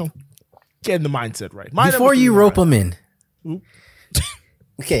getting the mindset right. Before you rope them in.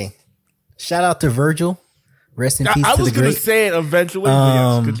 Okay. Shout out to Virgil. Rest in peace I to was the going great. to say it eventually, but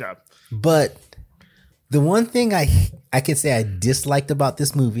yes, good job. But the one thing I can say I disliked about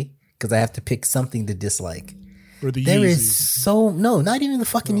this movie, because I have to pick something to dislike. Or the There Yeezys. is not even the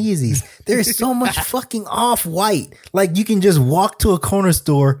fucking Yeezys. There is so much fucking Off-White. Like you can just walk to a corner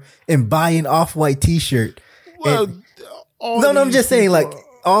store and buy an Off-White t-shirt. Well, And- all no, I'm these just saying, people- like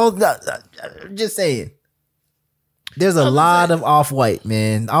I'm just saying. There's a lot of Off-White,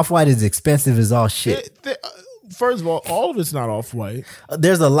 man. Off-White is expensive as all shit. First of all of it's not Off-White.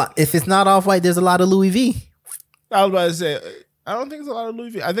 There's a lot. If it's not Off-White, there's a lot of Louis V. I was about to say, I don't think it's a lot of Louis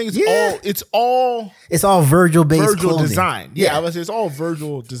V. I think it's It's all Virgil-based Virgil clothing. design. Yeah, I was say it's all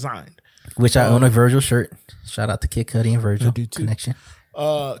Virgil designed. Which I own a Virgil shirt. Shout out to Kid Cudi and Virgil connection.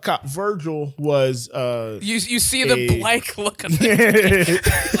 Virgil was You see the a- blank look on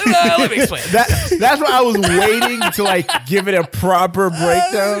let me explain. that's why I was waiting to like give it a proper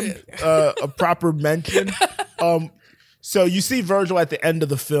breakdown, a proper mention. So you see Virgil at the end of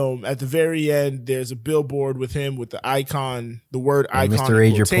the film. At the very end, there's a billboard with him with the icon, the word icon, Mr.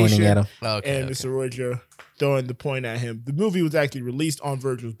 in Rager quotation, pointing at him. and Mr. Rager throwing the point at him. The movie was actually released on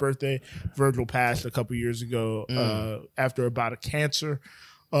Virgil's birthday. Virgil passed a couple years ago after a bout of cancer.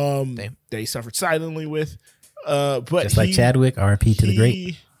 They suffered silently with. But Just like Chadwick, RIP to the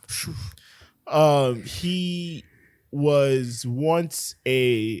great. He was once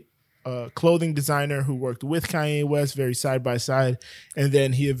a clothing designer who worked with Kanye West very side by side, and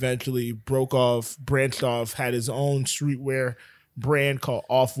then he eventually branched off, had his own streetwear brand called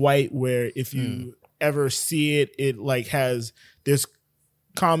Off-White, where if you ever see it like there's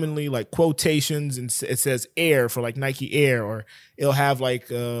commonly like quotations and it says Air for like Nike Air, or it'll have like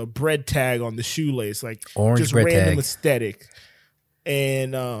a bread tag on the shoelace, like Orange just bread random tag. aesthetic.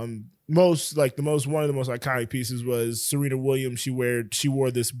 And one of the most iconic pieces was Serena Williams. She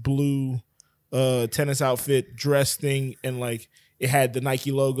wore this blue tennis outfit dress thing, and like it had the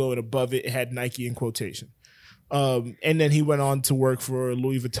Nike logo, and above it had Nike in quotation. And then he went on to work for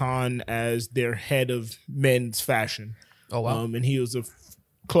Louis Vuitton as their head of men's fashion. Oh wow! And he was a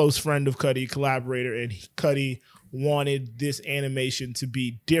close friend of Cudi, collaborator, and Cudi wanted this animation to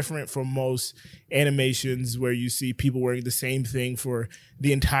be different from most animations where you see people wearing the same thing for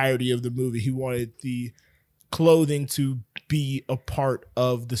the entirety of the movie. He wanted the clothing to be a part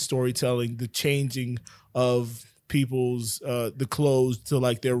of the storytelling, the changing of people's the clothes to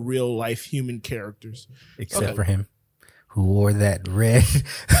like their real life human characters. Except for him, who wore that red.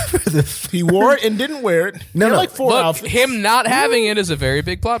 He wore it and didn't wear it. No, He had no. like four Look, outfits. him not having it is a very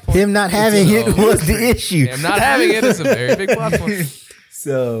big plot point. Him not having it was the issue. Him not having it is a very big plot point.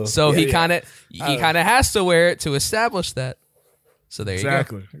 So he kind of has to wear it to establish that. So there you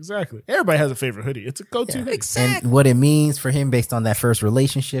go. Exactly. Everybody has a favorite hoodie. It's a go-to hoodie. And what it means for him based on that first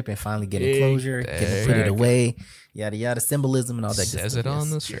relationship and finally getting closure, getting put it away, yada yada, symbolism and all that. Good Says stuff, it on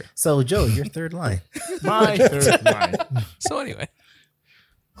yes. the shirt. So Joe, your third line. My third line. So anyway,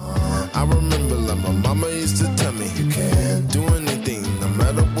 I remember like my mama used to tell me, you can't do anything, no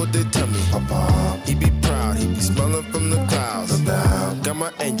matter what they tell me. Papa, he be proud, he be smiling from the clouds. Got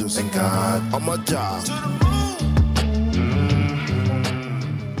my angels and God on my job.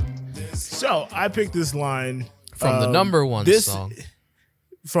 So I picked this line from the number one song.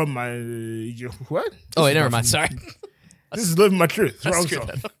 From my what? Oh wait, never mind. Sorry. This is Living My Truth. That's Wrong true.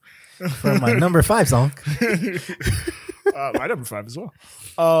 song. From my number 5 song. My number 5 as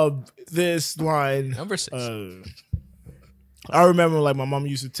well. This line, Number 6. I remember like my mom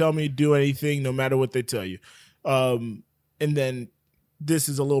used to tell me, do anything no matter what they tell you. And then this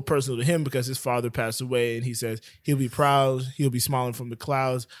is a little personal to him because his father passed away, and he says he'll be proud, he'll be smiling from the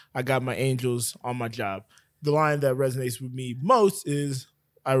clouds. I got my angels on my job. The line that resonates with me most is,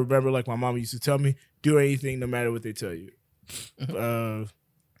 I remember like my mom used to tell me, do anything no matter what they tell you.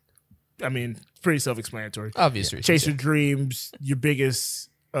 I mean, pretty self-explanatory. Obvious reasons, Chase your dreams. Your biggest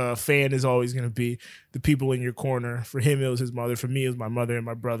fan is always going to be the people in your corner. For him, it was his mother. For me, it was my mother and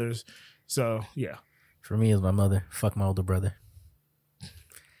my brothers. So, yeah. For me, it was my mother. Fuck my older brother.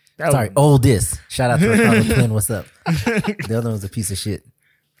 That Sorry, was- oldest. Shout out to Ricardo Flynn. What's up? The other one was a piece of shit.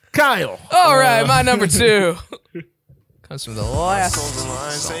 Kyle. All right, my number 2 comes from the last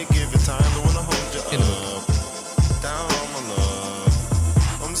Say give it time to wanna hold you in the up. Down on my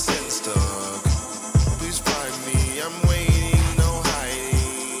love. I'm sitting stuck. Please find me. I'm waiting, no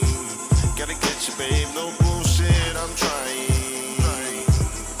hiding. Gotta get you, babe. No bullshit. I'm trying.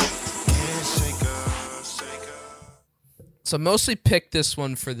 Can't shake up, shake up. So mostly picked this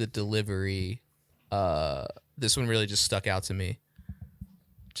one for the delivery. This one really just stuck out to me.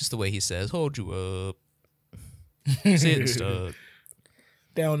 Just the way he says, hold you up. Sitting stuck.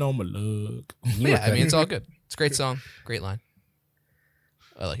 Down on my luck. Yeah, I mean, it's all good. It's a great song. Great line.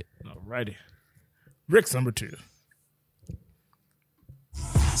 I like it. Alrighty. Rick's number 2.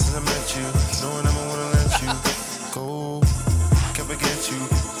 Since I met you, no one ever wanna let you go. Can't forget you.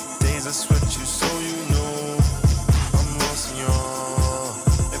 Days I sweat you, so you know I'm lost in your.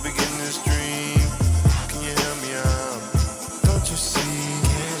 If we get in this dream, can you help me out? Don't you see?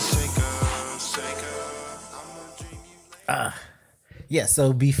 Can't shake up, shake up. I'm gonna dream you. Yeah,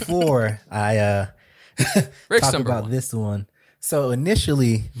 so before I Rick's talk number about one. this one, so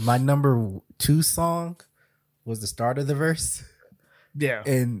initially my number 2 song was the start of the verse, Yeah.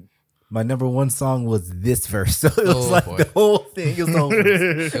 and my number 1 song was this verse. So it was Oh, like boy. the whole thing. It was the whole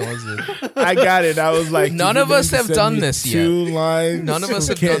verse. It wasn't. I got it. I was like, None you're of us going to have send done me this yet. 2 lines. None of us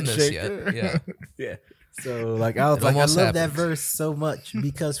have Can't done this shake yet. it. Yeah. Yeah. So like I was It like, I almost love that happened. verse so much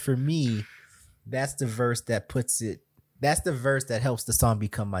because for me, that's the verse that that's the verse that helps the song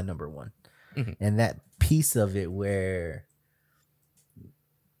become my number 1. Mm-hmm. And that piece of it where,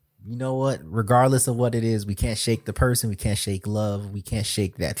 you know what, regardless of what it is, we can't shake the person, we can't shake love, we can't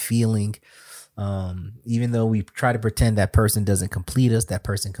shake that feeling. Even though we try to pretend that person doesn't complete us, that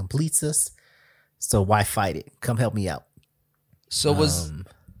person completes us. So why fight it? Come help me out. So is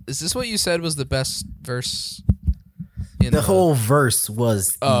this what you said was the best verse? In The whole verse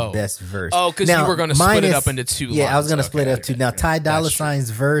was the best verse. Oh, because you were going to split it up into 2 lines. Yeah, I was going to split it up Okay. too. Now, Ty Dolla That's true. Sign's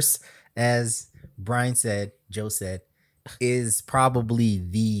verse, as Brian said, Joe said, is probably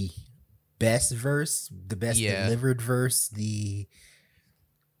the best verse, the best delivered verse.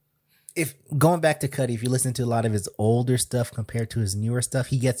 If going back to Cudi, if you listen to a lot of his older stuff compared to his newer stuff,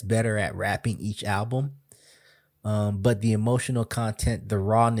 he gets better at rapping each album. But the emotional content, the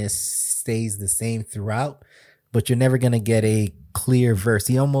rawness stays the same throughout. But you're never gonna get a clear verse.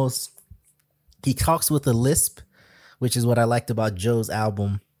 He talks with a lisp, which is what I liked about Joe's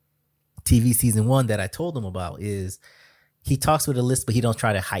album, TV Season 1, that I told him about, is he talks with a lisp, but he don't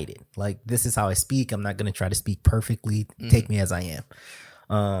try to hide it. Like, this is how I speak. I'm not gonna try to speak perfectly. Take me as I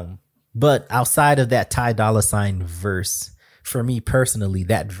am. But outside of that Ty Dolla Sign verse, for me personally,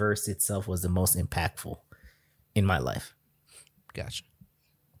 that verse itself was the most impactful in my life. Gotcha.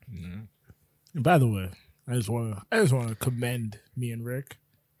 And by the way, I just want to commend me and Rick,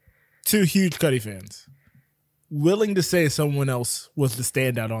 2 huge Cudi fans, willing to say someone else was the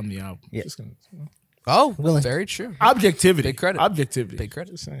standout on the album. Yeah. Just gonna, Oh, very true. objectivity, Big credit. objectivity, Big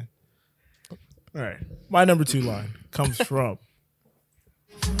credit. Just saying. All right, my number 2 line comes from.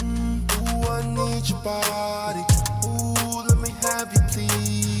 Ooh, I need your body. Ooh, let me have you,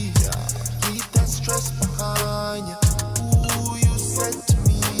 please. Leave that stress behind you. Ooh, you said to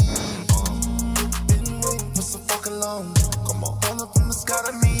me, been waiting for so fucking long. Come on, falling from the sky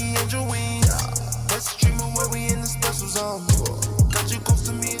to me, angel wings. Let's dream away, we in the special zone. Got you close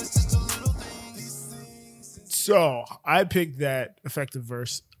to me, it's just a little thing. So I picked that effective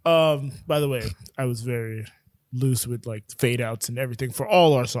verse. By the way, I was very loose with like fade outs and everything for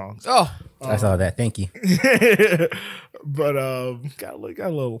all our songs. Oh, I saw that. Thank you. But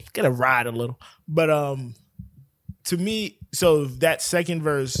gotta ride a little. But to me, so that second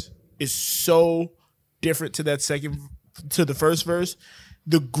verse is so different to the first verse.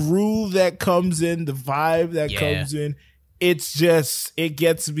 The groove that comes in, the vibe that comes in, it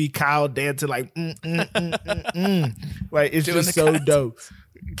gets me Kyle dancing like like it's Doing just the so Kyle. dope.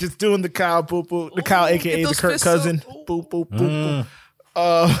 Just doing the Kyle boop boop, the Kyle aka get the those Kirk fists cousin up. boop boop boop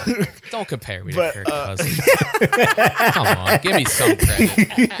boop. Don't compare me to But, Kirk Cousins. Come on, give me some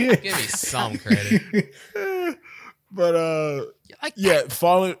credit. Give me some credit. But yeah,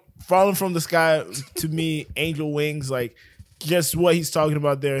 falling from the sky, to me, Angel Wings, like just what he's talking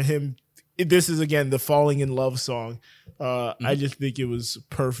about there. This is again the falling in love song. I just think it was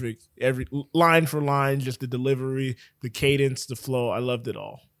perfect. Every line for line, just the delivery, the cadence, the flow. I loved it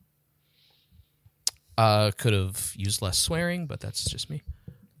all. Could have used less swearing, but that's just me.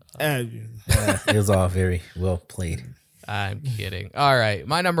 It was all very well played. I'm kidding. All right,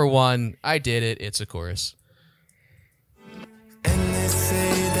 my number 1. I did it. It's a chorus. And they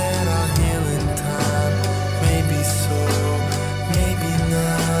say that our healing time may be so, maybe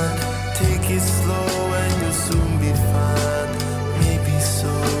not. Take it slow and you'll soon be fine. Maybe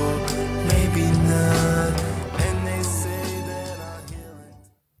so, maybe not. And they say that our healing.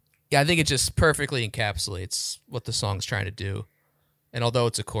 Yeah, I think it just perfectly encapsulates what the song's trying to do. And although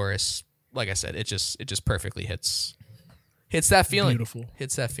it's a chorus, like I said, it just perfectly hits that feeling. Beautiful.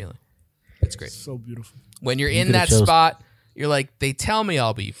 Hits that feeling. It's great. So beautiful. When you're You in could've that chose- spot, you're like, they tell me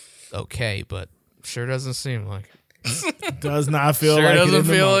I'll be okay, but sure doesn't seem like it. Does not feel Sure like doesn't it in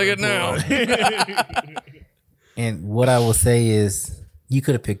the feel like moment, it now. And what I will say is, you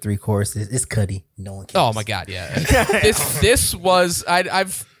could have picked 3 choruses. It's Cudi. No one cares. Oh my god, yeah. This was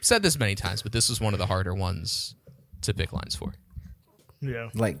I've said this many times, but this was one of the harder ones to pick lines for. Yeah.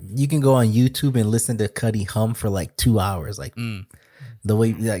 Like you can go on YouTube and listen to Cudi hum for like 2 hours. Like the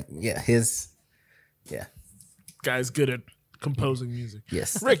way, like, Guy's good at composing music.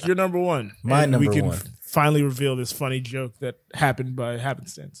 Yes. Rick, you're number one. My And number we can one. finally reveal this funny joke that happened by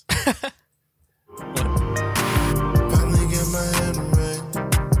happenstance. Finally get my head right.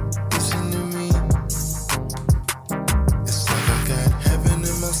 Listen to me. It's like I got heaven in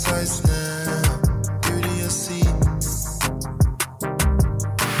my sights now. Beauty I see.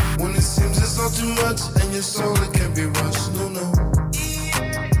 When it seems it's all too much and your soul it can't be rushed. No, no.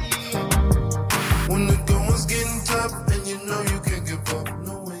 When the going's getting tough and you know you can't give up.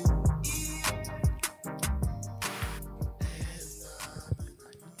 No way.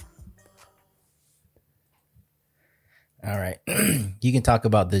 All right. You can talk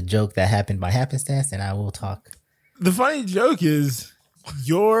about the joke that happened by happenstance, and I will talk. The funny joke is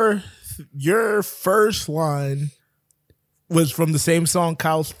your first line was from the same song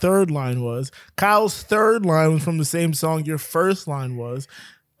Kyle's third line was. Kyle's third line was from the same song your first line was.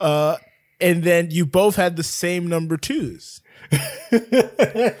 And then you both had the same number twos.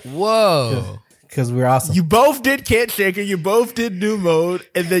 Whoa. Because we're awesome. You both did Can't Shake It, you both did New Mode,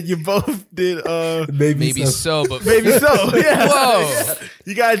 and then you both did Maybe so, but Maybe So. Yeah. Whoa. Yeah.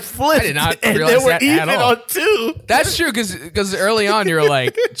 You guys flipped. I did not and realize they were that even at all. on two. That's true because early on you were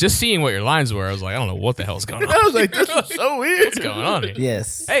like just seeing what your lines were. I was like, I don't know what the hell's going on. I was like, this is so weird. What's going on here?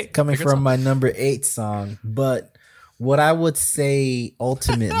 Yes. Hey, coming good from song. my number 8 song. But what I would say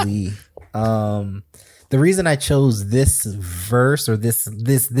ultimately, the reason I chose this verse or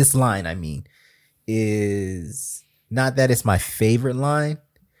this line, I mean, is not that it's my favorite line.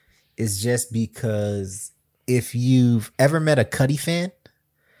 It's just because if you've ever met a Cudi fan,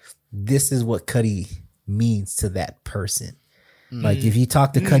 this is what Cudi means to that person. Like if you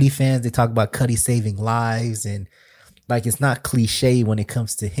talk to Cudi fans, they talk about Cudi saving lives, and like it's not cliche when it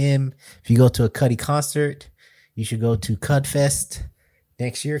comes to him. If you go to a Cudi concert, you should go to Cudfest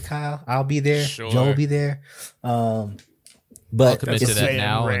next year, Kyle. I'll be there. Sure. Joe will be there. But I'll commit to it's- that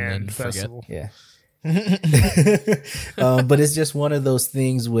now and Rand then Festival. yeah. But it's just one of those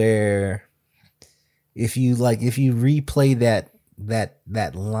things where if you replay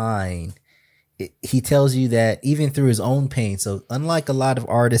that line, he tells you that even through his own pain. So unlike a lot of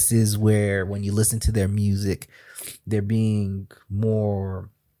artists is where when you listen to their music, they're being more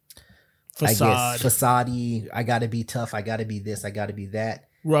facade-y. I gotta be tough. I gotta be this. I gotta be that.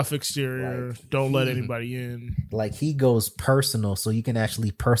 Rough exterior. Don't let anybody in. Like he goes personal, so you can actually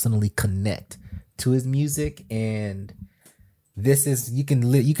personally connect to his music, and this is you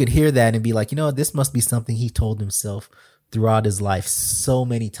could hear that and be like, you know, this must be something he told himself throughout his life so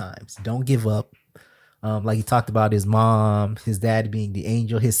many times. Don't give up. Like he talked about his mom, his dad being the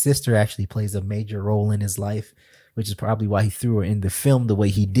angel. His sister actually plays a major role in his life, which is probably why he threw her in the film the way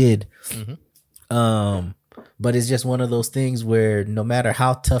he did. But it's just one of those things where no matter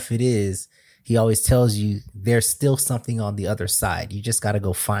how tough it is, he always tells you there's still something on the other side. You just got to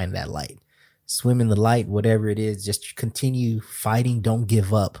go find that light. Swim in the light, whatever it is, just continue fighting. Don't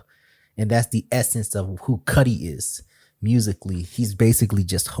give up. And that's the essence of who Cudi is musically. He's basically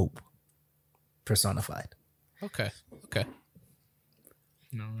just hope personified. Okay.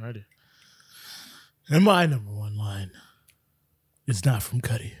 Alrighty. And my number one line is not from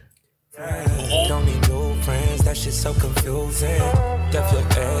Cudi. Don't need new friends, that shit's so confusing. Def your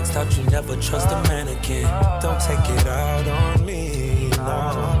ex, thought you never trust a man again. Don't take it out on me,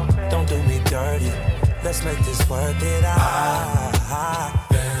 no. Don't do me dirty. Let's make this worth it. I've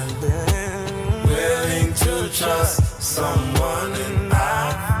been willing to trust someone, and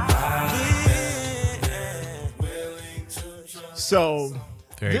I've been willing to trust. So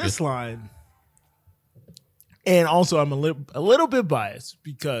Very this good. line, and also I'm a little bit biased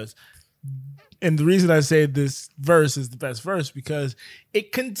because, and the reason I say this verse is the best verse because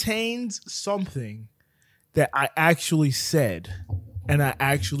it contains something that I actually said and I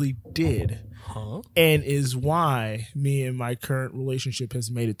actually did, and is why me and my current relationship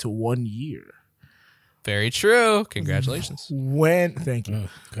has made it to 1 year. Very true. Congratulations. Thank you.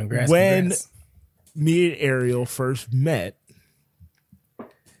 Congrats. When me and Ariel first met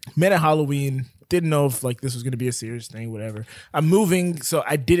at Halloween, didn't know if like this was going to be a serious thing, whatever. I'm moving, so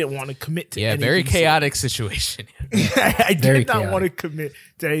I didn't want to commit to anything. Very chaotic situation. I Very did not chaotic. want to commit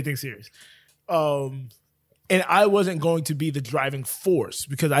to anything serious. And I wasn't going to be the driving force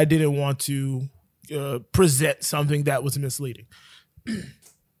because I didn't want to present something that was misleading.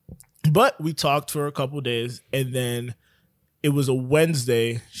 But we talked for a couple of days, and then it was a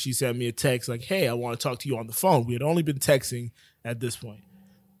Wednesday. She sent me a text like, hey, I want to talk to you on the phone. We had only been texting at this point.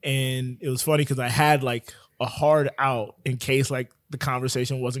 And it was funny because I had like a hard out in case like the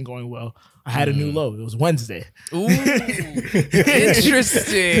conversation wasn't going well, I had a new low. It was Wednesday. Ooh, interesting.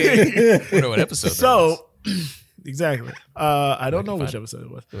 I wonder what episode that was. Exactly. I don't know which episode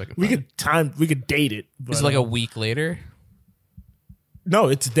it was. We could date it. But, is it like a week later? No,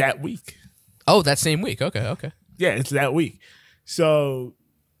 it's that week. Oh, that same week. Okay. Yeah, it's that week. So,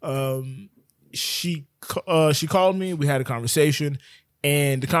 she called me. We had a conversation,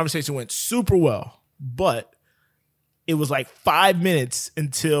 and the conversation went super well. But it was like 5 minutes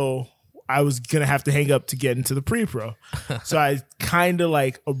until I was gonna have to hang up to get into the pre-pro. So I kind of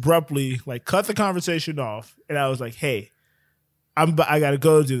like abruptly like cut the conversation off, and I was like, "Hey, I gotta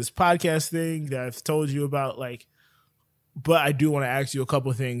go do this podcast thing that I've told you about, like, but I do want to ask you a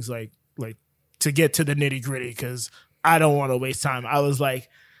couple of things, like to get to the nitty gritty, because I don't want to waste time." I was like,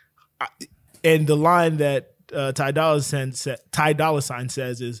 and the line that Ty Dolla Sign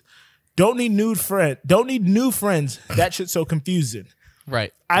says is, "Don't need new friends. That shit's so confusing."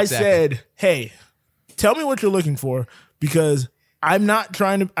 Right. I said, "Hey, tell me what you're looking for, because I'm not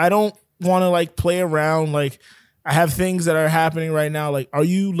trying to. I don't want to like play around. Like, I have things that are happening right now. Like, are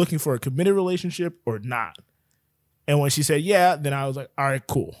you looking for a committed relationship or not?" And when she said yeah, then I was like, "All right,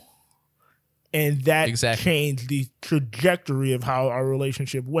 cool." And that changed the trajectory of how our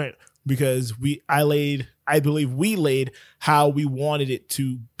relationship went, because I believe we laid how we wanted it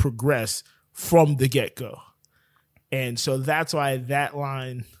to progress from the get-go. And so that's why that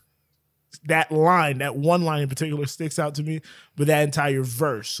one line in particular sticks out to me, but that entire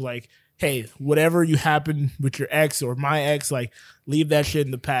verse, like, hey, whatever you happen with your ex or my ex, like, leave that shit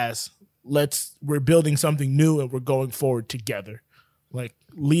in the past. We're building something new and we're going forward together. Like,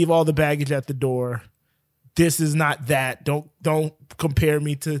 leave all the baggage at the door. This is not that. Don't compare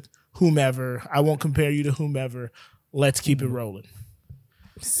me to whomever. I won't compare you to whomever. Let's keep it rolling.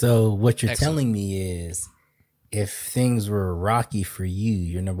 So what you're telling me is, if things were rocky for you,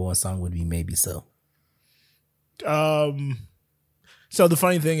 your number one song would be Maybe So. So the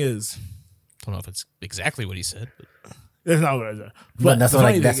funny thing is, I don't know if it's exactly what he said. That's not what I said. But that's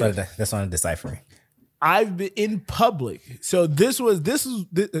what I'm deciphering. I've been in public. So this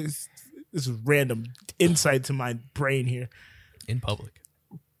is random insight to my brain here. In public.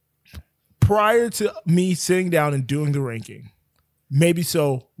 Prior to me sitting down and doing the ranking, Maybe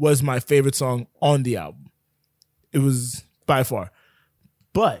So was my favorite song on the album. It was by far.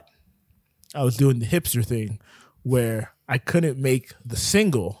 But I was doing the hipster thing where I couldn't make the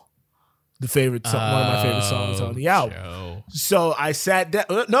single the favorite song, one of my favorite songs on the album. Joe. So I sat down.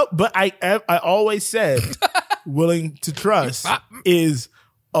 No, but I always said Willing to Trust is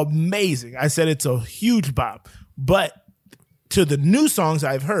amazing. I said it's a huge bop. But to the new songs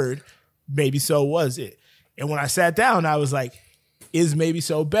I've heard, Maybe So was it. And when I sat down, I was like, is Maybe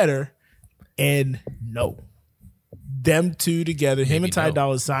So better? And no. Them two together, him and Ty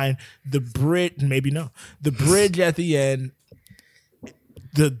Dolla Sign, the bridge, the bridge at the end,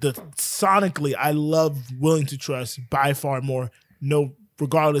 the sonically, I love Willing to Trust by far more. No,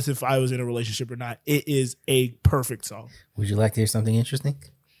 regardless if I was in a relationship or not, it is a perfect song. Would you like to hear something interesting?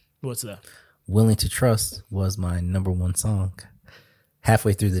 What's that? Willing to Trust was my number one song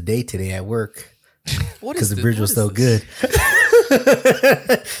halfway through the day today at work, because the bridge was so good.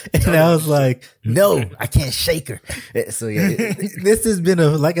 And I was like, no, I can't shake her. So yeah, this has been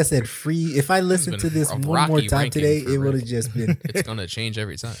like I said, free. If I listened to this one more time today, it would have just been. It's going to change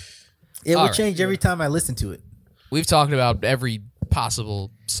every time. It would change every time I listen to it. We've talked about every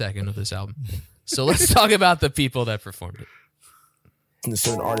possible second of this album. So let's talk about the people that performed it. And a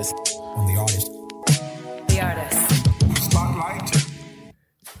certain artist on the artist. The artist. Spotlight.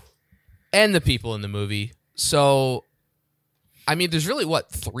 And the people in the movie. So, I mean, there's really,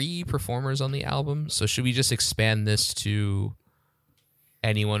 3 performers on the album? So should we just expand this to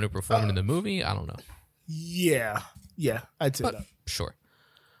anyone who performed in the movie? I don't know. Yeah, I'd say that. Sure.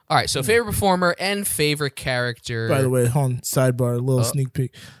 All right, so favorite performer and favorite character. By the way, hold on, sidebar, a little sneak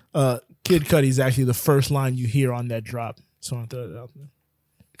peek. Kid Cudi is actually the first line you hear on that drop. So I'll throw it out there.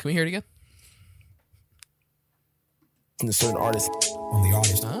 Can we hear it again? And a certain artist on the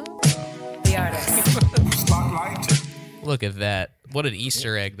artist. The artist. Spotlight. Look at that. What an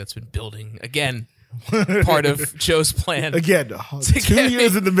Easter egg that's been building. Again, part of Joe's plan. Again, 2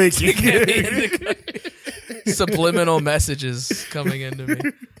 years in the making. Subliminal messages coming into me.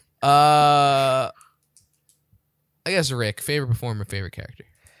 I guess Rick, favorite performer, favorite character.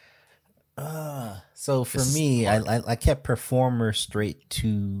 So for me, I kept performer straight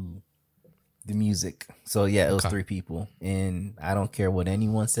to the music. So yeah, it was 3 people, and I don't care what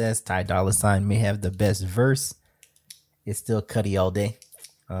anyone says. Ty Dolla Sign may have the best verse. It's still Cudi all day.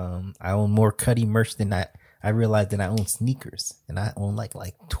 I own more Cudi merch than I realized that I own sneakers and I own like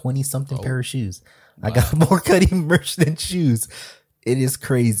 20 something pair of shoes. Wow. I got more Cudi merch than shoes. It is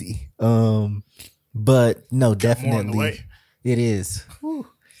crazy. But no, definitely it is. Whew.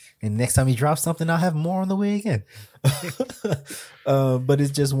 And next time he drops something, I'll have more on the way again. But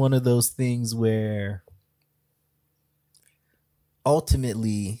it's just one of those things where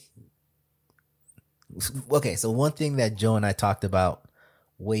ultimately, okay, so one thing that Joe and I talked about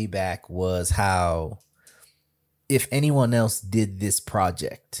way back was how if anyone else did this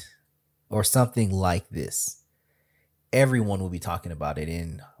project or something like this, everyone will be talking about it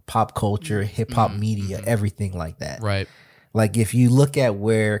in pop culture, hip hop media, everything like that. Right. Like if you look at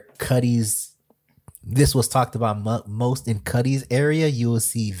where Cudi's, this was talked about most in Cudi's area, you will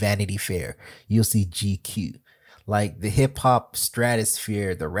see Vanity Fair, you'll see GQ. Like the hip hop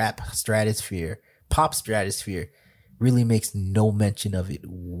stratosphere, the rap stratosphere, pop stratosphere really makes no mention of it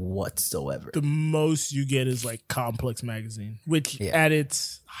whatsoever. The most you get is like Complex Magazine, which at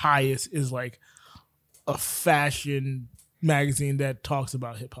its highest is like a fashion magazine that talks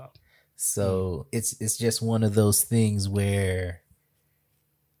about hip hop. So it's just one of those things where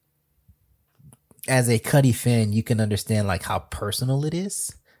as a Cudi fan, you can understand like how personal it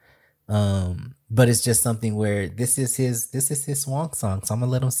is. But it's just something where this is his swan song. So I'm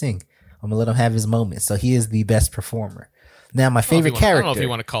gonna let him sing. I'm gonna let him have his moment. So he is the best performer. Now my favorite character. I don't know if you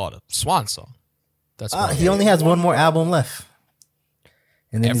want to call it a swan song. That's he only has one more album left,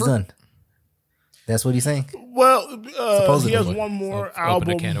 and then he's done. That's what he's saying. Well, he has one more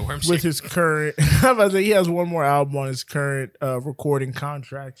album with his current. I'm about to say he has one more album on his current recording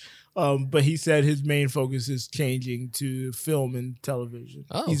contract. But he said his main focus is changing to film and television.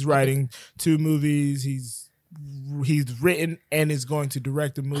 He's writing 2 movies. He's written and is going to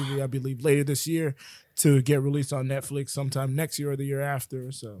direct a movie, I believe, later this year to get released on Netflix sometime next year or the year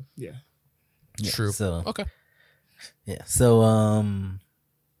after. So yeah. True. So okay. Yeah. So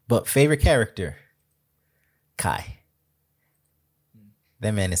but favorite character, Kai.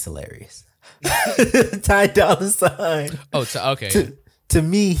 That man is hilarious. Ty Dolla $ign. Oh, okay. To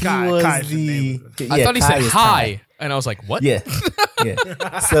me, he was Kai's the. I thought he said hi, and I was like, "What?" Yeah,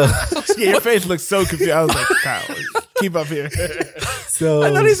 yeah. So your face looks so confused. I was like, "Kyle, keep up here." So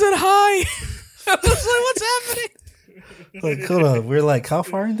I thought he said hi. I was like, "What's happening?" Like, hold on. We're like, how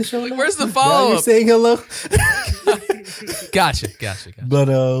far in the show? Like, where's the follow-up? You're saying hello. Gotcha. But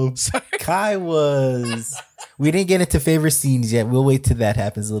Kai was. We didn't get into favorite scenes yet. We'll wait till that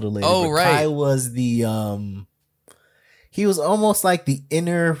happens a little later. Oh, right. Kai was the he was almost like the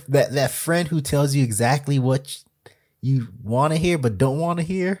inner that friend who tells you exactly what you want to hear but don't want to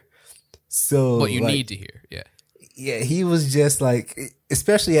hear. So what you need to hear, yeah. Yeah, he was just like,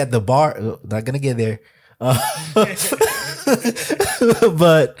 especially at the bar. Not gonna get there,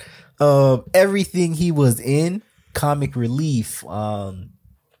 but everything he was in, comic relief,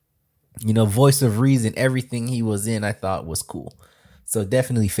 voice of reason, everything he was in, I thought was cool. So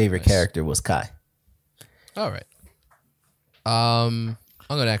definitely favorite character was Kai. All right. I'll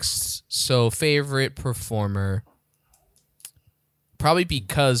go next. So favorite performer, probably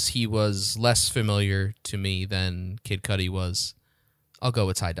because he was less familiar to me than Kid Cudi was, I'll go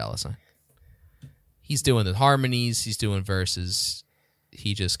with Ty Dolla $ign. He's doing the harmonies, he's doing verses,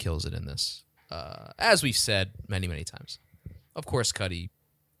 he just kills it in this. As we've said many, many times. Of course, Cudi,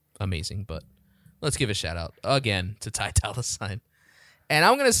 amazing, but let's give a shout out again to Ty Dolla $ign. And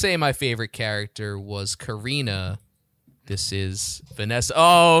I'm gonna say my favorite character was Karina. This is Vanessa.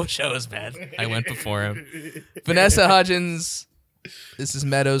 Oh, show is bad. I went before him. Vanessa Hudgens. This is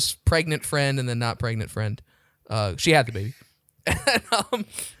Meadows' pregnant friend and then not pregnant friend. She had the baby.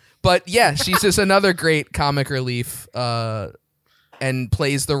 But yeah, she's just another great comic relief and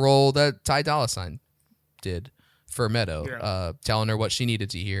plays the role that Ty Dolla $ign did for Meadow, telling her what she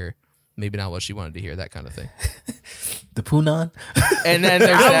needed to hear. Maybe not what she wanted to hear, that kind of thing. The Punan. And then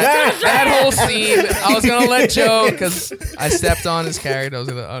there's that whole scene. I was going to let Joe, because I stepped on his character. I was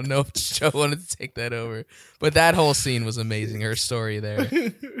going to, I don't know if Joe wanted to take that over. But that whole scene was amazing. Her story there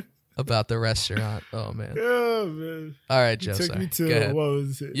about the restaurant. Oh, man. Oh, man. All right, Joe. Took me to, what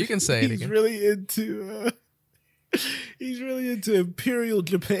was it? You can say it again. He's really into Imperial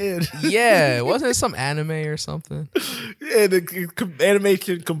Japan. Yeah, wasn't it some anime or something? Yeah, the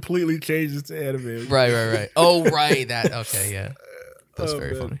animation completely changes to anime. Right. Oh, right. That okay, yeah. That's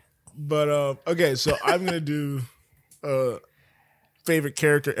very funny. But okay, so I'm gonna do favorite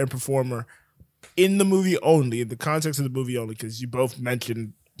character and performer in the movie only, in the context of the movie only, because you both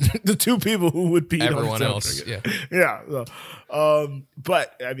mentioned the two people who would be everyone else. Yeah. Yeah. So,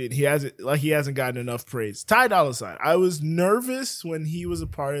 but I mean, he hasn't gotten enough praise. Ty Dolla $ign. I was nervous when he was a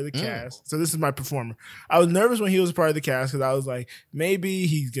part of the cast. So this is my performer. I was nervous when he was a part of the cast because I was like, maybe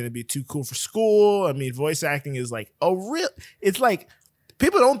he's gonna be too cool for school. I mean, voice acting is like it's like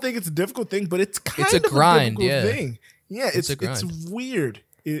people don't think it's a difficult thing, but it's kind of grind, a difficult thing. Yeah, it's weird.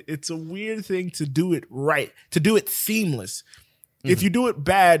 It's a weird thing to do it right, to do it seamless. If you do it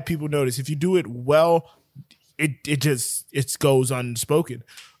bad, people notice. If you do it well, it goes unspoken.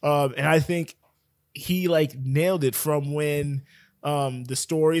 And I think he like nailed it from when the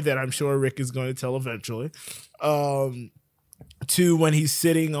story that I'm sure Rick is going to tell eventually, to when he's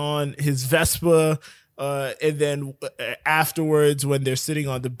sitting on his Vespa, and then afterwards when they're sitting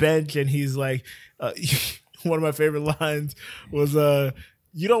on the bench and he's like, one of my favorite lines was,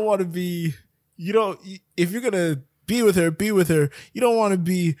 if you're gonna be with her. You don't want to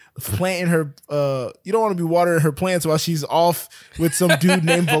be planting her. You don't want to be watering her plants while she's off with some dude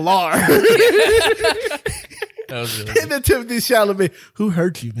named Villar. That was really and then Timothy Chalamet, who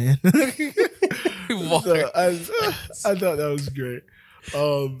hurt you, man? So I thought that was great.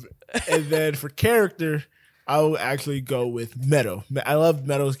 And then for character, I will actually go with Meadow. I love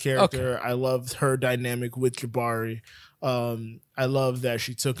Meadow's character. Okay. I loved her dynamic with Jabari. I love that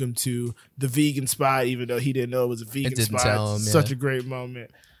she took him to the vegan spot, even though he didn't know it was a vegan spot. Tell him, Such a great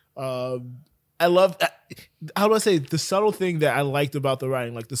moment. I love, how do I say, the subtle thing that I liked about the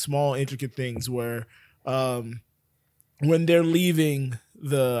writing, like the small, intricate things where when they're leaving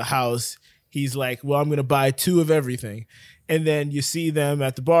the house, he's like, well, I'm going to buy 2 of everything. And then you see them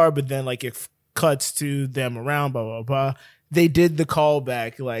at the bar, but then like it cuts to them around, blah, blah, blah. They did the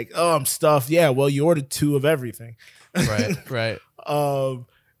callback, like, oh, I'm stuffed. Yeah, well, you ordered 2 of everything. Right.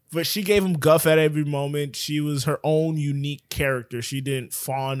 But she gave him guff at every moment. She was her own unique character. She didn't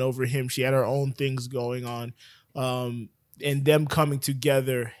fawn over him. She had her own things going on. And them coming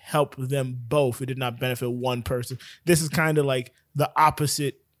together helped them both. It did not benefit one person. This is kind of like the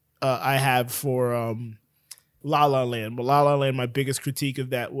opposite I have for La La Land. But La La Land, my biggest critique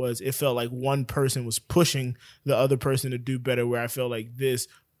of that was it felt like one person was pushing the other person to do better, where I felt like this,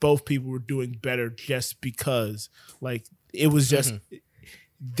 both people were doing better just because. Like, it was just,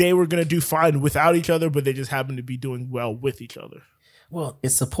 they were going to do fine without each other, but they just happened to be doing well with each other. Well,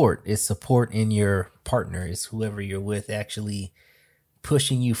 it's support. It's support in your partner. It's whoever you're with actually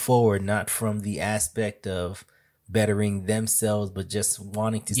pushing you forward, not from the aspect of bettering themselves, but just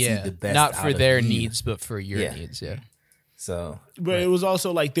wanting to see the best not out for of their you. needs, but for your needs. Yeah. So, but it was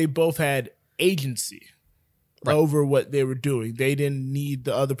also like they both had agency over what they were doing. They didn't need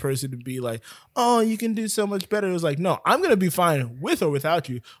the other person to be like, oh, you can do so much better. It was like, no, I'm going to be fine with or without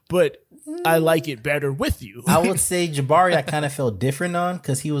you, but I like it better with you. I would say Jabari, I kind of felt different on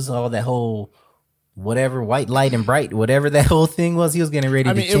because he was all that whole whatever, white, light, and bright, whatever that whole thing was. He was getting ready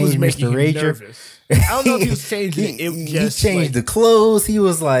to change it was making Mr. him Rager. Nervous. I don't know if he was changing it. He changed the clothes. He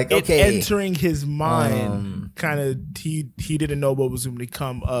was like, okay. Entering his mind, kind of, he didn't know what was going to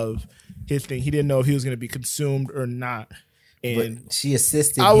come of his thing. He didn't know if he was going to be consumed or not. And but she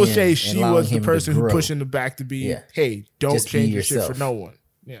assisted. I would say she was the person who grow. pushed him the back to be, hey, don't Just change your shit for no one.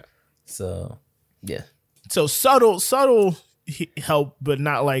 Yeah. So, yeah. So subtle help, but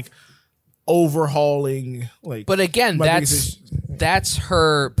not like overhauling. Like, but again, that's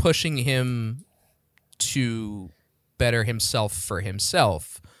her pushing him to better himself for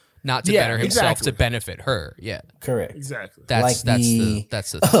himself, not to better himself to benefit her. Yeah, correct. Exactly. That's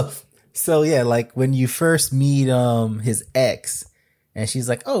the. So yeah, like when you first meet his ex, and she's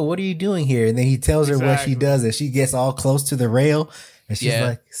like, "Oh, what are you doing here?" And then he tells her what she does, and she gets all close to the rail, and she's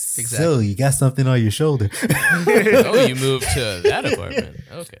like, "So you got something on your shoulder?" Oh, you moved to that apartment.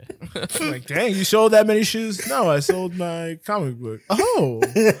 Okay. Like, dang, you sold that many shoes? No, I sold my comic book. Oh,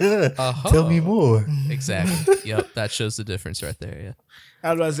 tell me more. Exactly. Yep, that shows the difference right there. Yeah.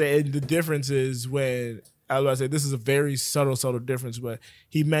 I was about to say, and the difference is when I was about to say this is a very subtle difference, but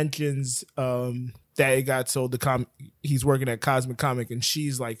he mentions that it got sold. He's working at Cosmic Comic, and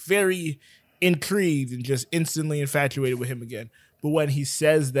she's like very intrigued and just instantly infatuated with him again. But when he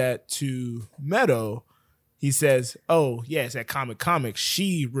says that to Meadow, he says, "Oh, yes, at Comic,"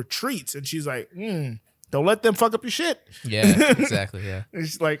 she retreats, and she's like, "Don't let them fuck up your shit." Yeah, exactly. Yeah, and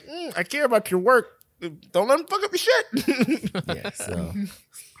she's like, "I care about your work. Don't let them fuck up your shit." Yeah. So,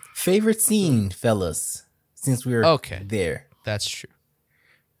 favorite scene, fellas, since we were there. That's true.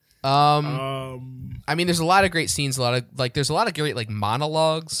 I mean, there's a lot of great scenes. There's a lot of great like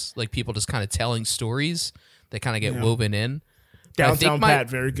monologues, like people just kind of telling stories that kind of get woven in. Downtown Pat,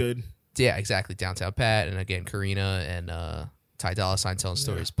 very good. Yeah, exactly. Downtown Pat, and again, Karina and Ty Dolla $ign telling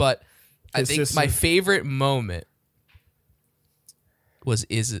stories. But I think my favorite moment was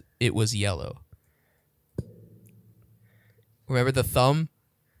it was yellow. Remember the thumb?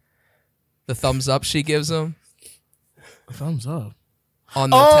 The thumbs up she gives him? Thumbs up.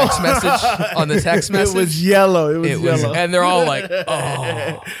 On the text message. On the text message. It was yellow. It was yellow. And they're all like,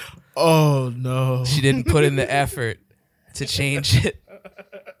 oh. Oh, no. She didn't put in the effort to change it.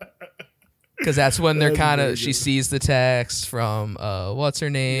 Because that's when they're kind of, she sees the text from, what's her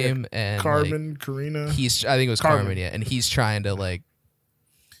name? And Carmen, like, Karina. I think it was Carmen, yeah. And he's trying to like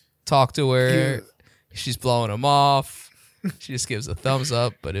talk to her. Yeah. She's blowing him off. She just gives a thumbs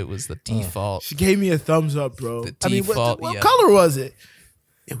up, but it was the default. She gave me a thumbs up, bro. The default, what color was it?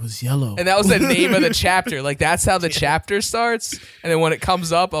 It was yellow. And that was the name of the chapter. Like, that's how the chapter starts. And then when it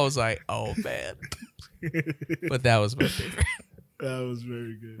comes up, I was like, oh, man. But that was my favorite. That was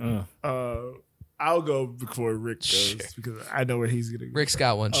very good. I'll go before Rick goes because I know where he's going to go. Rick's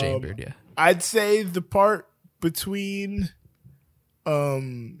got one chambered, yeah. I'd say the part between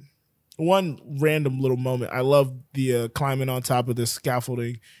one random little moment. I love the climbing on top of the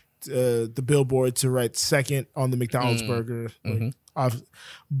scaffolding, the billboard to write second on the McDonald's burger.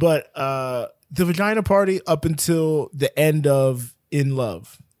 But the vagina party up until the end of In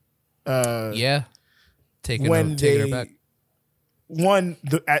Love. Taking her back.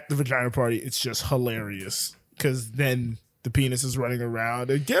 At the vagina party, it's just hilarious because then the penis is running around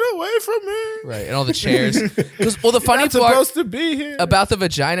and get away from me. Right, and all the chairs. Well, the funny part supposed to be here. About the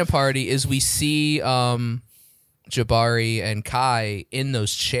vagina party is we see Jabari and Kai in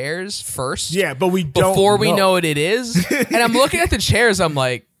those chairs first. Yeah, but we don't before we know what it is. And I'm looking at the chairs. I'm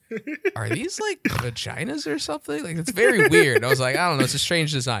like, are these like vaginas or something? Like, it's very weird. I was like, I don't know. It's a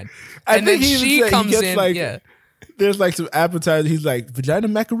strange design. And then she comes in. Like, there's like some appetizer. He's like, vagina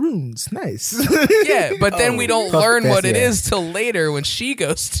macaroons. Nice. Yeah, but then we don't learn what it is till later when she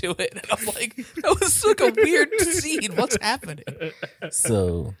goes to it. And I'm like, that was like a weird scene. What's happening?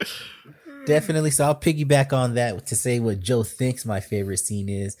 So definitely. So I'll piggyback on that to say what Joe thinks my favorite scene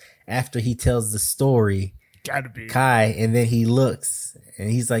is after he tells the story. Gotta be Kai, and then he looks and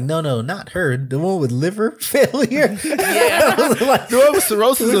he's like, no, not her, the one with liver failure. Yeah. Like, the one with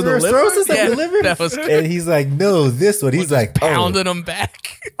cirrhosis of the liver. Cirrhosis of the liver. That was and he's like, no, this one. He's like pounding him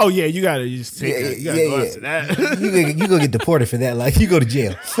back. Oh yeah, you gotta just take it. You gotta go after that. you go get deported for that. Like, you go to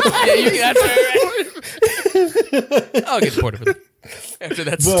jail. Yeah, you got right. I'll get deported for that after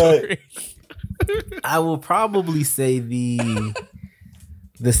that story. I will probably say the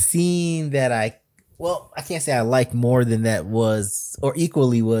scene that I can't say I like more than that was, or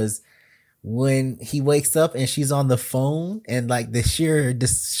equally was, when he wakes up and she's on the phone and like the sheer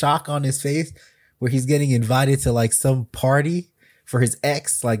shock on his face where he's getting invited to like some party for his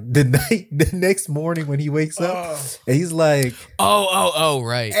ex, like the next morning when he wakes up and he's like,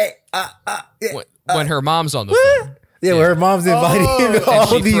 right. Hey, when her mom's on the phone. Yeah, where her mom's inviting him to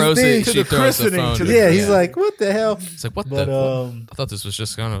all these things. To the christening. He's like, what the hell? It's like, what but, the? I thought this was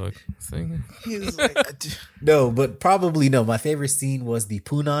just kind of a thing. He's like, no, but probably no. My favorite scene was the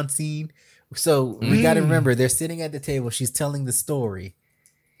Punan scene. So we got to remember, they're sitting at the table. She's telling the story.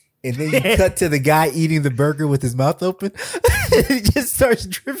 And then you cut to the guy eating the burger with his mouth open. And it just starts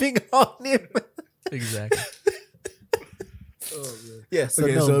dripping on him. Exactly. Yeah. So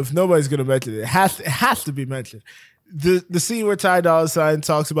if nobody's going to mention it, it has to be mentioned. The scene where Ty Dolla $ign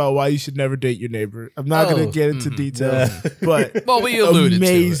talks about why you should never date your neighbor. I'm not going to get into details, but we alluded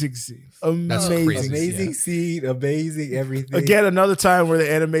amazing to it. Scene. Amazing scene, amazing everything. Again, another time where the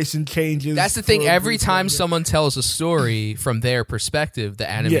animation changes. That's the thing. Every time someone tells a story from their perspective,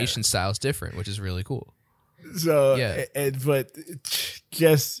 the animation style is different, which is really cool. So, but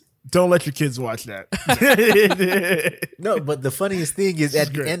just don't let your kids watch that. No, but the funniest thing is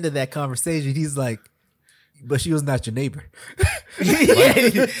at the end of that conversation, he's like, but she was not your neighbor. She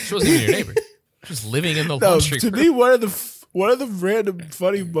wasn't even your neighbor. She was living in the laundry to room. me, one of the random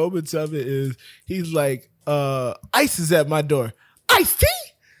funny moments of it is he's like, ice is at my door. Ice tea?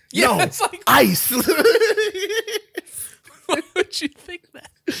 Yeah, no, it's like, ice. Why would you think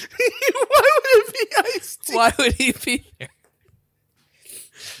that? Why would it be ice tea? Why would he be there?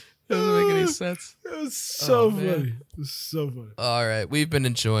 Doesn't make any sense. It was so funny. It was so funny. All right, we've been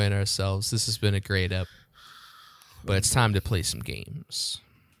enjoying ourselves. This has been a great ep. But it's time to play some games.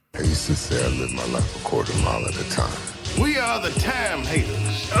 I used to say I live my life a quarter mile at a time. We are the time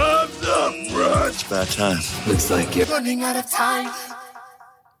haters of the brunch. It's about time. Looks like you're running out of time.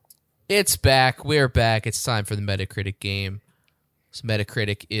 It's back. We're back. It's time for the Metacritic game. So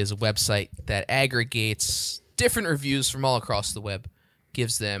Metacritic is a website that aggregates different reviews from all across the web,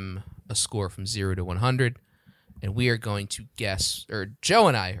 gives them a score from 0 to 100. and we are going to guess, or Joe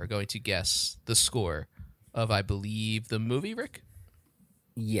and I are going to guess the score of, I believe, the movie, Rick?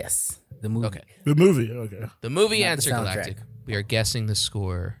 Yes, the movie. Okay. The movie, okay. The movie Not the Intergalactic. soundtrack. We are guessing the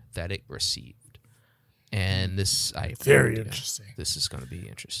score that it received. And this, Very interesting. This is going to be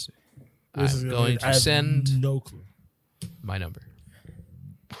interesting. This is I'm gonna going be- I to have send no clue. my number.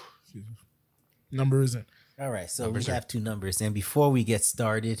 Number isn't. All right, so Numbers we are- have two numbers, and before we get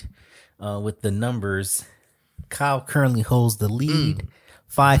started with the numbers, Kyle currently holds the lead,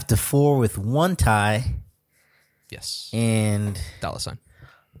 5-4 with one tie. Yes. And $.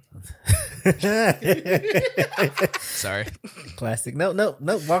 Sorry. Classic. No.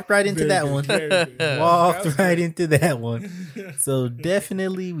 Walked right into Very that good, one. very good. Walked right into that one. So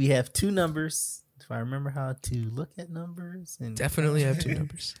definitely we have two numbers. If I remember how to look at numbers, and Definitely have two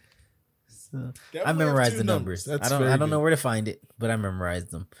numbers. So Definitely I have memorized two the numbers. numbers. That's I very don't know good. where to find it, but I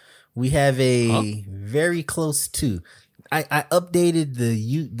memorized them. We have a very close to. I updated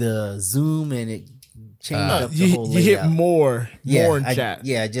the Zoom and it changed up the whole you hit layout. more in I chat.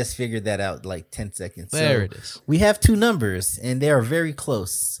 just figured that out like 10 seconds. There it is. We have two numbers, and they are very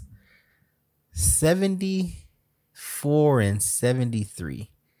close. 74 and 73.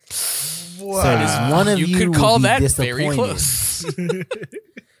 Wow. So one of you could will call be that disappointed very close.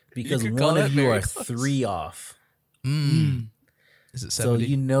 because You could call one that of you very are close. 3 off. Is it So 70?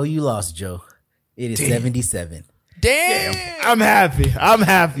 you know you lost, Joe. It is 77. Damn. I'm happy.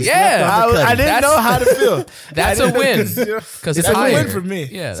 Yeah. I didn't know how to feel. That's I a didn't- win. 'cause, you know, Because it's it's a higher. win for me.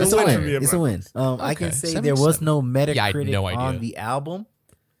 Yeah, It's that's a It's a win for win. me, It's a bro. win. I can Okay, say there was 77. no Metacritic Yeah, I had no idea. on the album.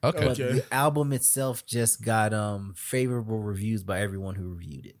 Okay. But the album itself just got favorable reviews by everyone who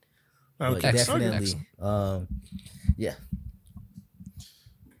reviewed it. But Okay. definitely, yeah.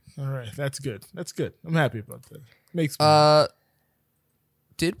 All right, that's good. I'm happy about that. Makes me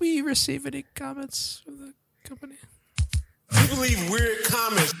Did we receive any comments from the company? People leave weird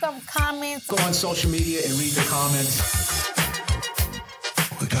comments. Some comments. Go on social media and read the comments.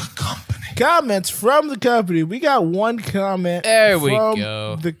 We got company. comments from the company. We got one comment. There we from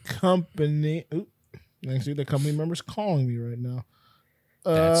go. The company. Oop, actually, the company member's calling me right now.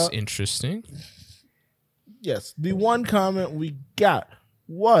 That's interesting. Yes, the one comment we got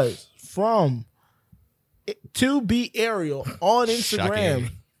was from To Be Ariel on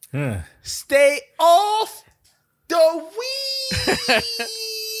Instagram. Stay off the weed.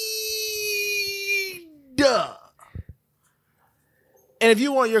 And if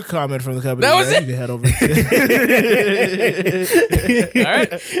you want your comment from the company, That was you it? can head over. All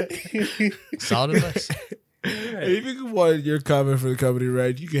right. Solid advice. If you want your comment from the company,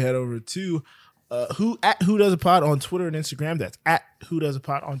 right, you can head over to Who Does a Pod on Twitter and Instagram. That's at Who Does a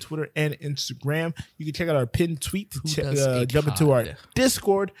Pod on Twitter and Instagram. You can check out our pinned tweet to jump into our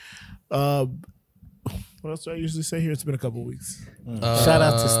Discord. What else do I usually say here? It's been a couple weeks. Shout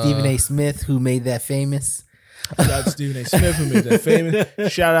out to Stephen A. Smith who made that famous. Shout out to Stephen A. Smith who made that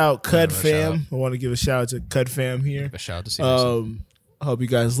famous. Shout out Cud Fam. I want to give a shout out to Cud Fam here. A shout out to Stephen. I hope you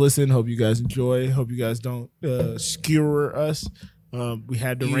guys listen. Hope you guys enjoy. Hope you guys don't skewer us. We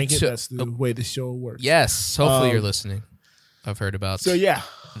had to rank it. That's the way the show works. Yes. Hopefully you're listening. I've heard about them,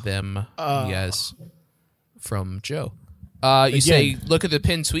 you guys, from Joe. You say, look at the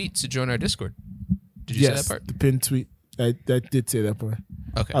pinned tweet to join our Discord. Did you say that part? The pinned tweet. I did say that part.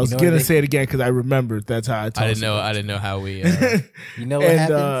 Okay. I was going to say it again because I remembered. That's how I told I didn't know how we... You know what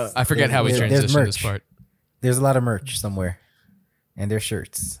happens? I forget how we transitioned this part. There's a lot of merch somewhere. And their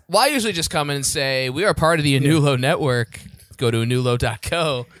shirts. Well, I usually just come in and say, we are part of the Anulo network. Go to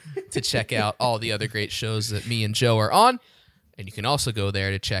anulo.co to check out all the other great shows that me and Joe are on. And you can also go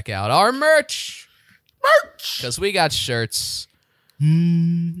there to check out our merch. Because we got shirts.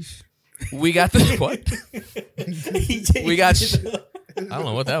 We got the... What? We got... I don't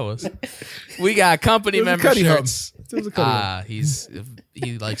know what that was. We got company member shirts.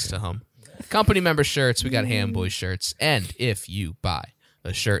 He likes to hum. Company member shirts. We got Hamboy shirts. And if you buy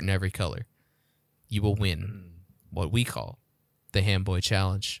a shirt in every color, you will win what we call the Hamboy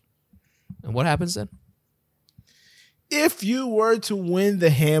Challenge. And what happens then? If you were to win the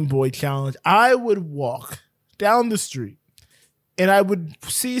Hamboy Challenge, I would walk down the street and I would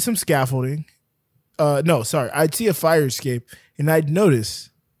see some scaffolding. I'd see a fire escape and I'd notice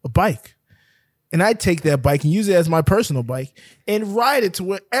a bike. And I'd take that bike and use it as my personal bike and ride it to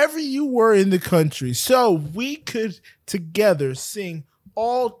wherever you were in the country so we could together sing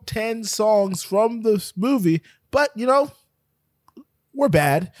all 10 songs from this movie. But, we're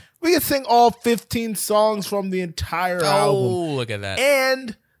bad. We could sing all 15 songs from the entire album. Oh, look at that.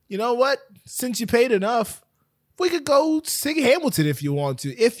 And you know what? Since you paid enough, we could go sing Hamilton if you want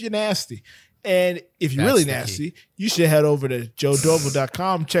to, if you're nasty. And if you're That's really the nasty, you should head over to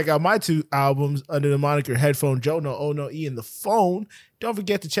joedorval.com. Check out my 2 albums under the moniker Headphone Joe, no O, no E in the phone. Don't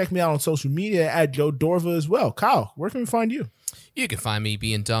forget to check me out on social media at Joe Dorva as well. Kyle, where can we find you? You can find me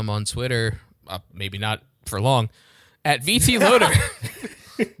being dumb on Twitter, maybe not for long, at VT Loader.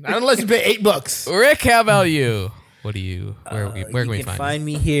 Not unless you pay $8. Rick, how about you? What do you? Where can we You can find find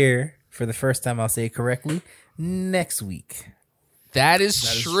me here for the first time. I'll say it correctly next week. That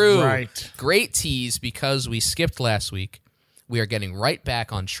is true. Right. Great tease because we skipped last week. We are getting right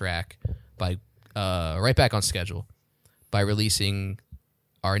back on track by right back on schedule by releasing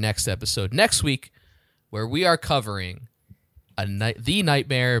our next episode next week, where we are covering The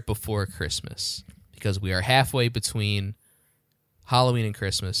Nightmare Before Christmas, because we are halfway between Halloween and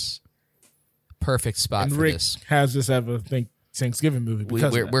Christmas. Perfect spot And for Rick this. has this ever Thanksgiving movie.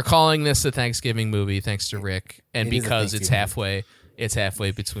 We're calling this a Thanksgiving movie thanks to Rick, and It is a because it's Thanksgiving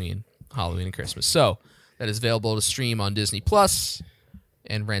halfway between Halloween and Christmas. So that is available to stream on Disney Plus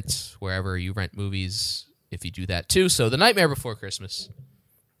and rent wherever you rent movies if you do that too. So The Nightmare Before Christmas.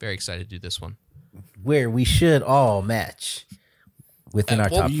 Very excited to do this one. Where we should all match within our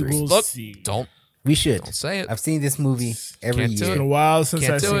top 3. Look, don't Don't say it. I've seen this movie every Can't do year. It's been a while since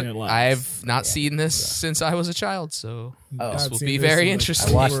Can't I've do seen it. it live. I've not seen this since I was a child, so this will seen be this very in, like,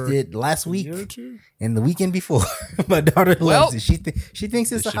 interesting. I watched it last week year or two? and the weekend before. My daughter Well, loves it. She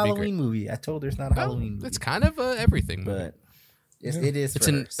thinks it's this a should be Halloween movie. I told her it's not a Halloween movie. It's kind of a everything movie. But it is. It's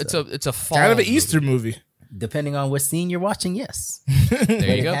for an her, it's so. a fall Kind of an movie. Easter movie. Depending on what scene you're watching, yes. There But you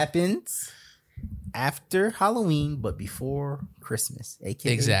it go. happens after Halloween, but before Christmas,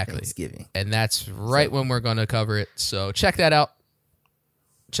 aka Exactly. Thanksgiving. And that's right when we're going to cover it. So check that out.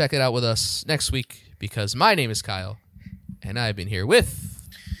 Check it out with us next week, because my name is Kyle, and I've been here with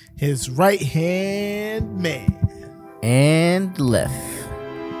His right hand man. And left.